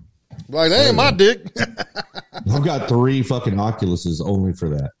 Yeah. Like, that ain't my dick. I've got 3 fucking Oculuses only for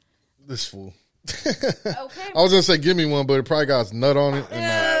that. This fool. Okay. I was gonna say give me one, but it probably got its nut on it.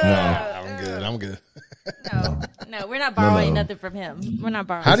 And No. I'm good. No, we're not borrowing nothing from him. We're not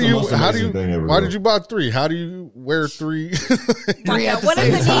borrowing. How do you? thing Why did you buy 3? How do you wear 3? Three at the What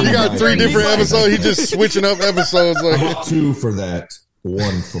same does it time. mean? You got 3 different episodes. He just switching up episodes. I Like, bought 2 for that,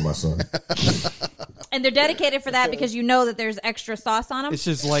 1 for my son. And they're dedicated for that because you know that there's extra sauce on them. It's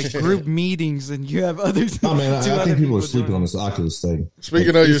just like group meetings, and you have others. Oh man, two I other think people are doing sleeping it. on this Oculus thing.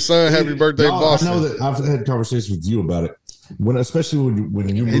 speaking of your son, happy birthday, No, Boston. I know that I've had conversations with you about it. Especially when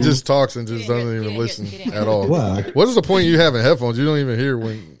you He move, just talks and just He doesn't didn't even get- listen he didn't at all. Why? What is the point you having headphones? You don't even hear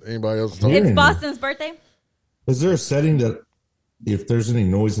when anybody else is talking. It's Hearing Boston's birthday. Is there a setting that if there's any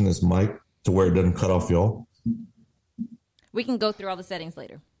noise in this mic to where it doesn't cut off y'all? We can go through all the settings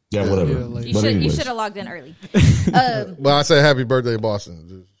later. Yeah, whatever. Yeah, like- You But should anyways, have logged in early. But I say happy birthday, Boston.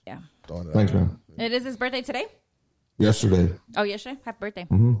 Just Yeah. throwing that thanks, out. man. It is his birthday today. Yesterday, Oh, yesterday. Happy birthday.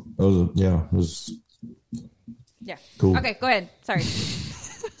 it was Yeah. Cool. Okay, go ahead. Sorry.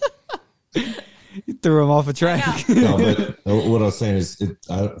 You threw him off a track. no, but what I was saying is,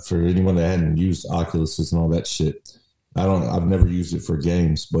 for anyone that hadn't used Oculuses and all that shit, I've never used it for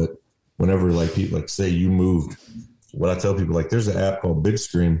games, but whenever like people like say you moved, what I tell people, like there's an app called Big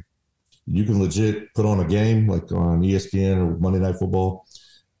Screen. You can legit put on a game like on ESPN or Monday Night Football,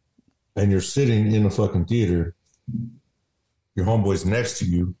 and you're sitting in a fucking theater. Your homeboy's next to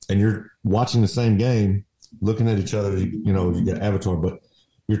you, and you're watching the same game, looking at each other. You got Avatar, but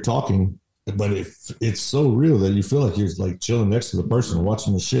you're talking. But it's so real that you feel like you're like chilling next to the person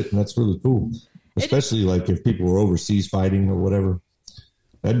watching the shit, and that's really cool. Especially like if people were overseas fighting or whatever,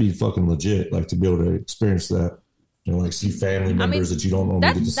 that'd be fucking legit. Like to be able to experience that, like see family members that you don't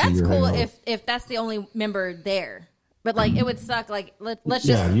normally get to see. That's or cool hang out. if that's the only member there. But like it would suck. Like let's just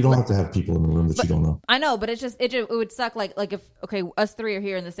Yeah, you don't have to have people in the room that you don't know. I know, but it would suck. Like if us 3 are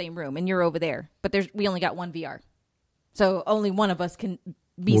here in the same room and you're over there, but we only got one VR, so only one of us can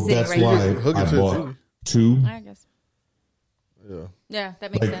be sitting That's right why here. Hook it I to the bought TV. 2. I guess. Yeah,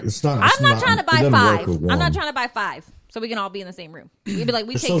 that makes Like, sense. it's not- I'm not trying to it buy doesn't work 5. with I'm not one. trying to buy 5, so we can all be in the same room. We'd be like,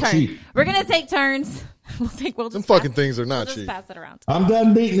 we It's take so turns. cheap. We're gonna take turns. We'll Them just fucking pass- things are not we'll just cheap. pass it around. I'm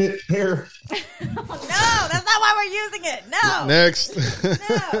done beating it. Here. No, that's not why we're using it. No.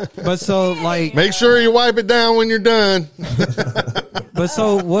 Next. But so like, Make sure you wipe it down when you're done. but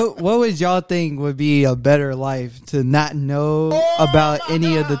so what would y'all think would be a better life, to not know about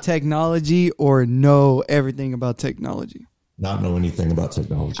any of the technology or know everything about technology? Not know anything about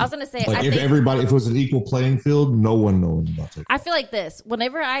technology. I was gonna say, like I if think- everybody, if it was an equal playing field, no one knowing about technology. I feel like this.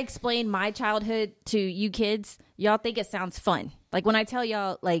 Whenever I explain my childhood to you kids, y'all think it sounds fun. Like when I tell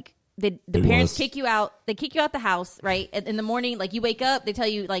y'all, like the It parents was. kick you out. They kick you out the house, right? And in the morning, like you wake up, they tell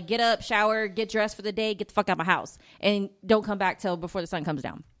you like get up, shower, get dressed for the day, get the fuck out of my house, and don't come back till before the sun comes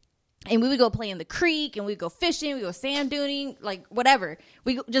down. And we would go play in the creek, and we'd go fishing, we go sand duning, like whatever.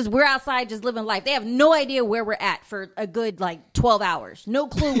 We're outside just living life. They have no idea where we're at for a good like 12 hours. No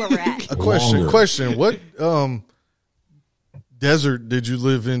clue where we're at. A question. Longer. Question. What desert did you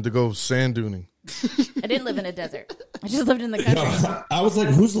live in to go sand duning? I didn't live in a desert. I just lived in the country. I was like,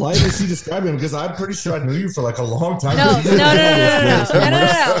 whose life is she describing? Because I'm pretty sure I knew you for like a long time. No.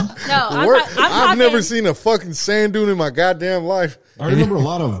 I'm I've talking, never seen a fucking sand dune in my goddamn life. I remember a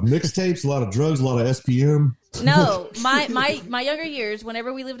lot of mixtapes, a lot of drugs, a lot of SPM. No, my younger years,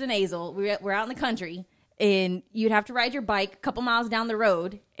 whenever we lived in Azle, we're out in the country, and you'd have to ride your bike a couple miles down the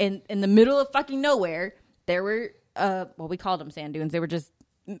road, and in the middle of fucking nowhere, there were we called them sand dunes. They were just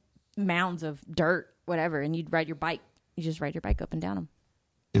mounds of dirt, whatever, and you'd ride your bike. You just ride your bike up and down them.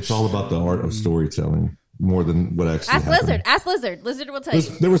 It's all about the art of storytelling. more than what actually Ask happened. Lizard. Ask Lizard. Lizard will tell you.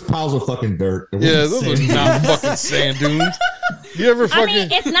 There was piles of fucking dirt. Yeah, those are not fucking sand dunes. You ever fucking? I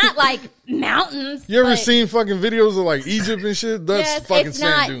mean, it's not like mountains. You ever but- seen fucking videos of like Egypt and shit? That's Yes, fucking it's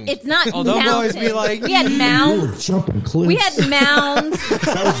sand not, dunes. It's not Oh, don't mountains. always be like, we had We were mounds. jumping cliffs. We had mounds.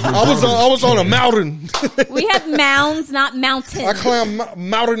 I was on a mountain. We had mounds, not mountains. I climbed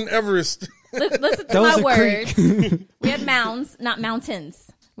Mountain Everest. Listen to That was my a words. creek. We had mounds, not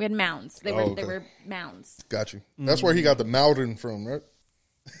mountains. We had mounds. They were okay. mounds. Got you. That's where he got the mountain from, right?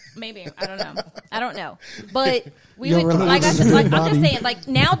 Maybe I don't know. But we Your would like I religion said, is like your I'm just body. saying, like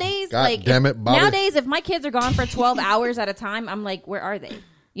nowadays, God like damn it, Bobby. nowadays, if my kids are gone for 12 hours at a time, I'm like, where are they?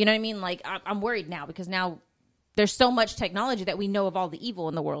 You know what I mean? Like I'm worried now because now there's so much technology that we know of all the evil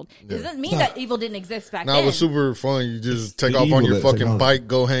in the world. It doesn't mean that evil didn't exist back Now then. it was super fun. You just take The off on evil your that fucking technology- bike,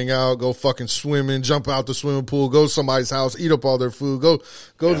 go hang out, go fucking swimming, jump out the swimming pool, go to somebody's house, eat up all their food, go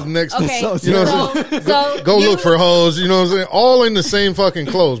to the next. Okay, You know what I'm so Go you- look for hoes, you know what I'm saying? All in the same fucking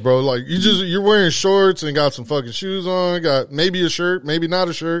clothes, bro. Like you're wearing shorts and got some fucking shoes on, got maybe a shirt, maybe not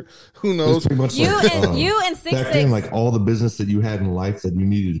a shirt. Who It was knows? pretty much You like, and you and back then, 6'6". like all the business that you had in life that you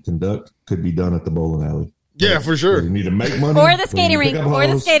needed to conduct could be done at the bowling alley. Yeah, for sure. You need to make money, Or the you skating need to pick rink, up or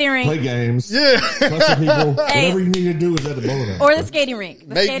the hoes, skating rink. play games, Yeah. talk to people. Whatever you need to do is at the bowling alley. or the skating rink.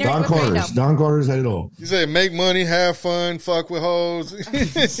 The Make skating Don rink was great, Carter's. though. Don Carter's had it all. You say make money, have fun, fuck with hoes.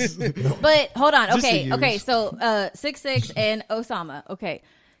 But hold on, Just okay, the okay. use. So 6'6" and Osama. Okay,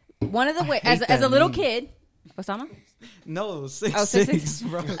 one of the ways hate as a that little name. kid, Osama. No, 6'6", Oh, 6'6".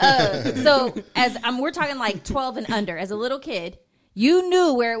 bro. So as we're talking like 12 and under. As a little kid, you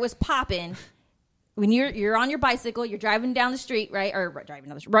knew where it was popping when you're on your bicycle, you're driving down the street, right? Or driving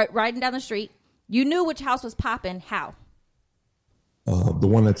down the riding down the street. You knew which house was popping. How? The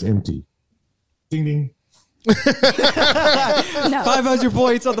one that's empty. Ding ding. No. 500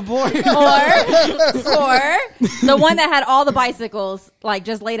 points on the board. or the one that had all the bicycles like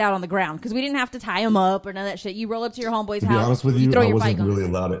just laid out on the ground because we didn't have to tie them up or none of that shit. You roll up to your homeboy's To be house. honest with you, throw I your wasn't bike on. really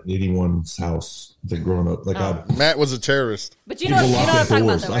allowed at anyone's house that growing up. Like Matt was a terrorist. But you know what I'm locked talking about,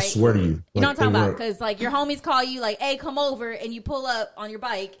 doors. though, I right? swear to you. You know Like, what I'm talking they about? weren't- Because like your homies call you like, "Hey, come over," and you pull up on your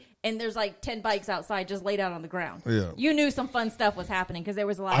bike, and there's like 10 bikes outside just laid out on the ground. Yeah. You knew some fun stuff was happening because there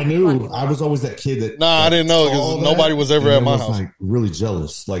was a lot. I of fun knew people I was always that kid that. Nah, I didn't know, 'cause saw nobody that was ever and at then my was, house. Like really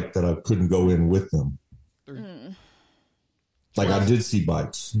jealous, like that I couldn't go in with them. Like I did see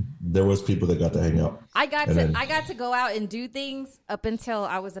bikes. There was people that got to hang out. I got And to then- I got to go out and do things up until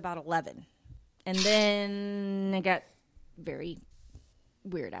I was about 11, and then it got very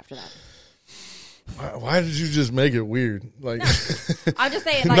weird after that. Why did you just make it weird? Like I'm just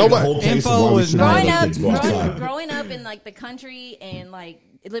saying, like, Nobody- The whole case Info of why we was shouldn't not- let growing up, kids go outside. growing up in like the country and like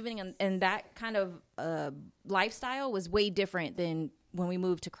living in that kind of lifestyle was way different than when we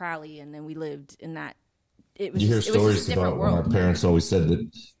moved to Crowley and then we lived in that. It was You hear just, it was just stories a different about when our world. parents always said that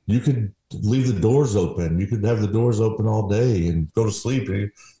you could leave the doors open. You could have the doors open all day and go to sleep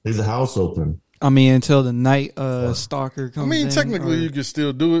and leave the house open. I mean, until the night stalker I comes mean, in, technically, or- you could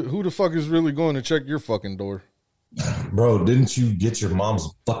still do it. Who the fuck is really going to check your fucking door? Bro, didn't you get your mom's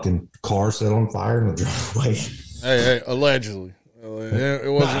fucking car set on fire in the driveway? Hey, allegedly. It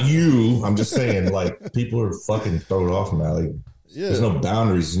Not wasn't. you. I'm just saying, like, people are fucking thrown off now. Like, Yeah. there's no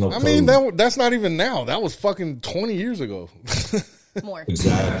boundaries. There's no I mean, code. that's not even now. That was fucking 20 years ago. More,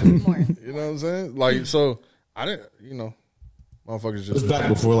 Exactly. more. You know what I'm saying? Like, so I didn't. Motherfuckers It was just. back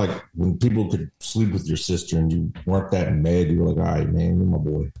before, like, when people could sleep with your sister and you weren't that mad. You were like, all right, man, you're my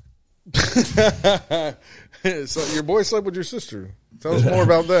boy. So your boy slept with your sister. Tell us more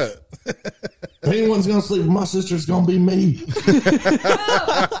about that. If anyone's going to sleep with my sister, it's going to be me.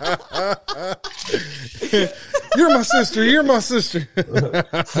 You're my sister. You're my sister.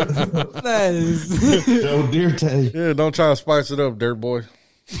 That is. Yo, dear Tay. Yeah, don't try to spice it up, dirt boy.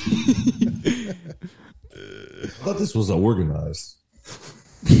 I thought this was organized.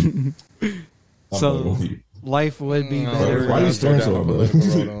 So life would be better. Why are you staring so hard, brother?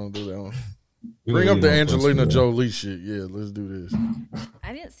 Don't do that one. Bring up the Angelina Jolie shit. Yeah, let's do this.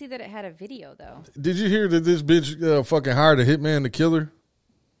 I didn't see that it had a video though. Did you hear that this bitch fucking hired a hitman to kill her?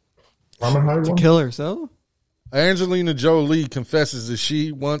 To kill herself? Angelina Jolie confesses that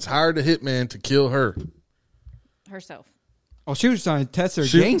she once hired a hitman to kill her. Herself. Oh, she was trying to test her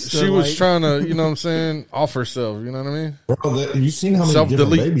She gangster. was like- trying to, you know what I'm saying, off herself. You know what I mean? Bro, you seen how many different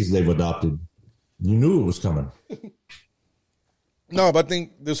Self-delete. babies they've adopted? You knew it was coming. No, but I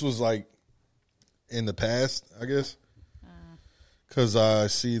think this was like in the past, I guess. Because I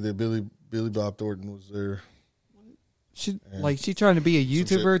see that Billy Bob Thornton was there. She trying to be a shit.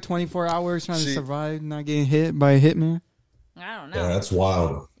 YouTuber 24 hours trying to She- survive, not getting hit by a hitman. I don't know. Yeah, that's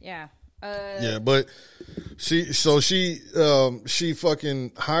wild. Yeah. Yeah, but she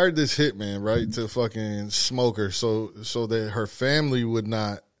fucking hired this hitman, right, to fucking smoke her so that her family would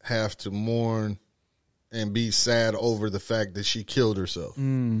not have to mourn and be sad over the fact that she killed herself.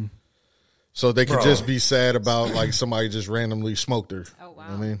 So they could just be sad about like somebody just randomly smoked her. Oh wow.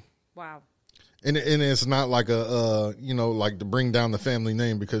 You know what I mean? Wow. And it's not like a like to bring down the family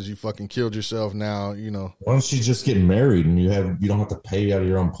name because you fucking killed yourself now, Why don't you just get married and you don't have to pay out of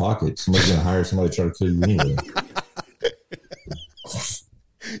your own pocket? Somebody's gonna hire somebody to try to kill you anyway.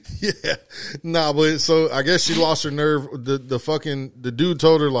 Yeah. Nah, but so I guess she lost her nerve. The dude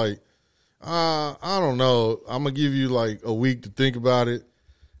told her like, I don't know. I'm gonna give you like a week to think about it.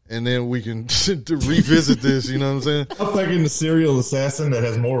 And then we can to revisit this, you know what I'm saying? I'm thinking the serial assassin that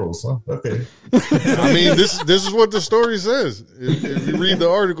has morals, huh? Okay. I mean, this is what the story says. If you read the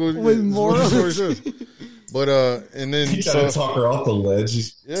article, With this is what the story says. But and then He tried to talk her off the ledge. He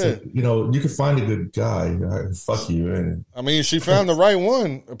Yeah. said, you can find a good guy. Fuck you. And I mean, she found the right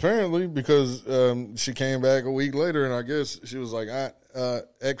one apparently because she came back a week later, and I guess she was like,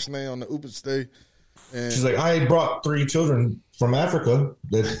 ex-nay on the Upa stay. And she's like, I brought 3 children from Africa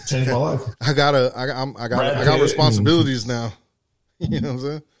that changed my life. I got responsibilities now. You know what I'm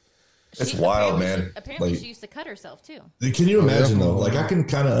saying? It's wild, man. Apparently, Like, she used to cut herself too. can you imagine though? Like, I can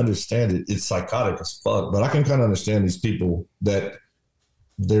kind of understand it. It's psychotic as fuck, but I can kind of understand these people that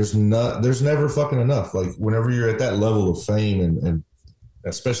there's never fucking enough. Like, whenever you're at that level of fame and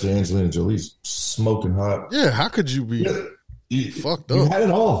especially Angelina Jolie's smoking hot. Yeah, how could you be fucked up? You had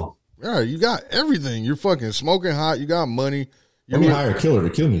it all. Yeah, you got everything. You're fucking smoking hot. You got money. Let me hire a killer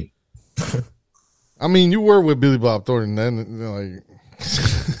to kill me. I mean, you were with Billy Bob Thornton. Then, like,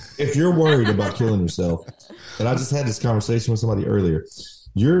 if you're worried about killing yourself, and I just had this conversation with somebody earlier,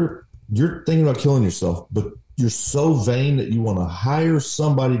 you're thinking about killing yourself, but you're so vain that you want to hire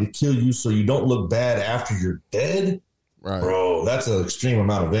somebody to kill you so you don't look bad after you're dead. Right, bro, that's an extreme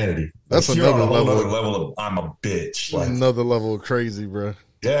amount of vanity. That's like, another level of I'm a bitch. Like, another level of crazy, bro.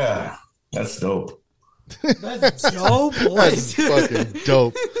 Yeah, that's dope. That's dope. That's fucking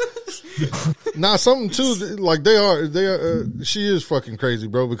dope. Nah, something too. Like they are. She is fucking crazy,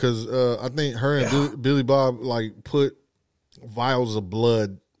 bro. Because I think her and Billy Bob like put vials of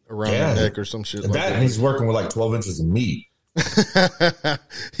blood around her neck or some shit. Like that. And he's working with like 12 inches of meat.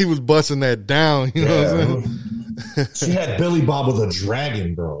 He was busting that down. You know what I'm saying? She had Billy Bob with a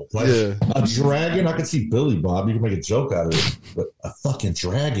dragon, bro. Like a dragon, I could see Billy Bob. You can make a joke out of it, but a fucking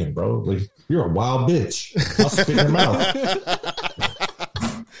dragon, bro. Like, you're a wild bitch. I'll spit in your mouth.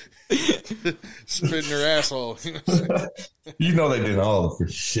 Spit in her asshole. You know they did all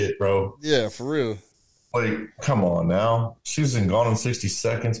the shit, bro. Yeah, for real. Like, come on now. She was in Gone in 60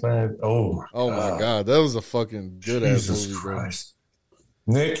 Seconds, man. Oh my God. That was a fucking good ass movie, Christ. Bro.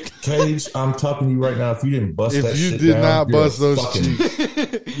 Nick Cage, I'm talking to you right now. If you didn't bust that shit down, if you did not bust those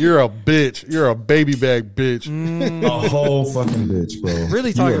cheeks, you're a bitch. You're a baby bag bitch. A whole fucking bitch, bro.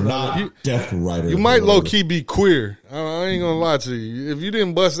 Really talking about not Death Rider. You might low key be queer. I ain't gonna lie to you. If you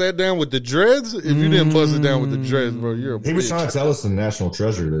didn't bust that down with the dreads, bro, you're a bitch. He was trying to tell us the national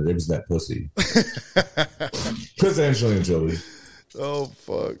treasure that it was that pussy. Because Angelina Jolie. Oh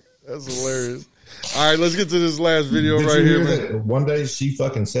fuck, that's hilarious. All right, let's get to this last video Did you hear man. One day she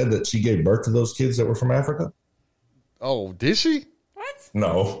fucking said that she gave birth to those kids that were from Africa. Oh, did she? What?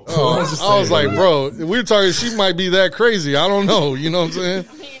 No. Oh, I was like, bro, we were talking. She might be that crazy. I don't know. You know what I'm saying?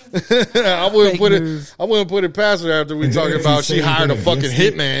 I wouldn't put it past her after we talking about she hired a fucking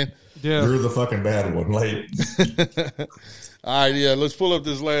hitman. Yeah, you're the fucking bad one. Like, all right, yeah. Let's pull up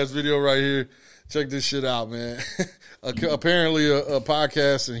this last video right here. Check this shit out, man. Apparently, a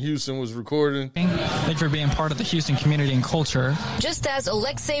podcast in Houston was recording. Thank you for being part of the Houston community and culture. Just as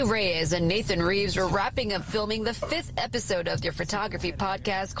Alexei Reyes and Nathan Reeves were wrapping up filming the 5th episode of their photography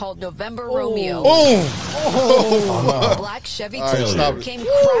podcast called November Romeo. Oh, a black Chevy Tahoe came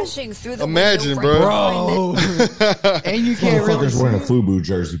crashing through the Imagine, window. And you can't really motherfucker's wearing a FUBU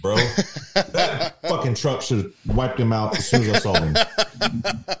jersey, bro. That fucking truck should have wiped him out as soon as I saw him.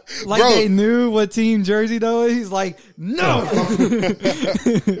 Like, they knew what team jersey though. He's like, no.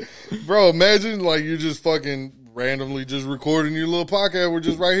 Bro, imagine like you're just fucking randomly just recording your little podcast. We're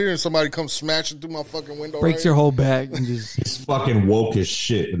just right here and somebody comes smashing through my fucking window. Breaks your whole back and just. He's fucking woke as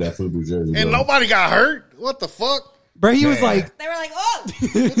shit with that FUBU jersey. And nobody got hurt? What the fuck? Bro, he was like. They were like, oh.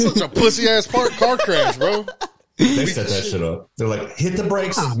 It's such a pussy ass car crash, bro. They set that shit up. They're like, hit the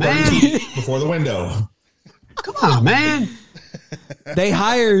brakes man. before the window. Come on, man. They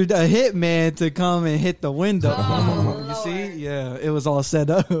hired a hitman to come and hit the window. You see? Yeah, it was all set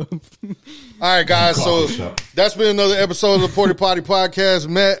up. All right, guys. So that's been another episode of the Porta Poddy podcast.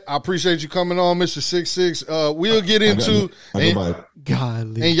 Matt, I appreciate you coming on, Mr. 66. We'll get into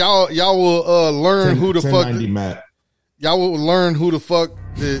Godly. and y'all will learn who the fuck Matt. Y'all will learn who the fuck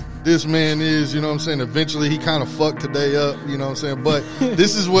this man is, you know what I'm saying? Eventually he kind of fucked today up, you know what I'm saying? But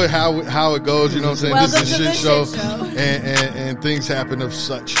this is how it goes, you know what I'm saying? Welcome this is to a the shit show. shit show. And things happen of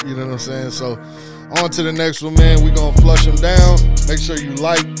such, you know what I'm saying? So on to the next one, man. We're gonna flush them down. Make sure you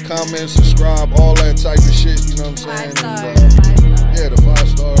like, comment, subscribe, all that type of shit, you know what I'm saying? 5 stars. Yeah, the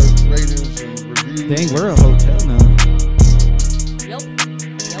 5-star ratings and reviews. Dang, we're a hotel now. Yep.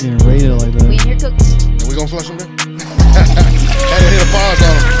 Getting rated like that. We in here cooking. And we gonna flush them down? Had to hit a pause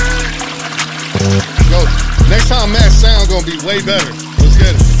on him. Yo, next time Matt's sound gonna be way better.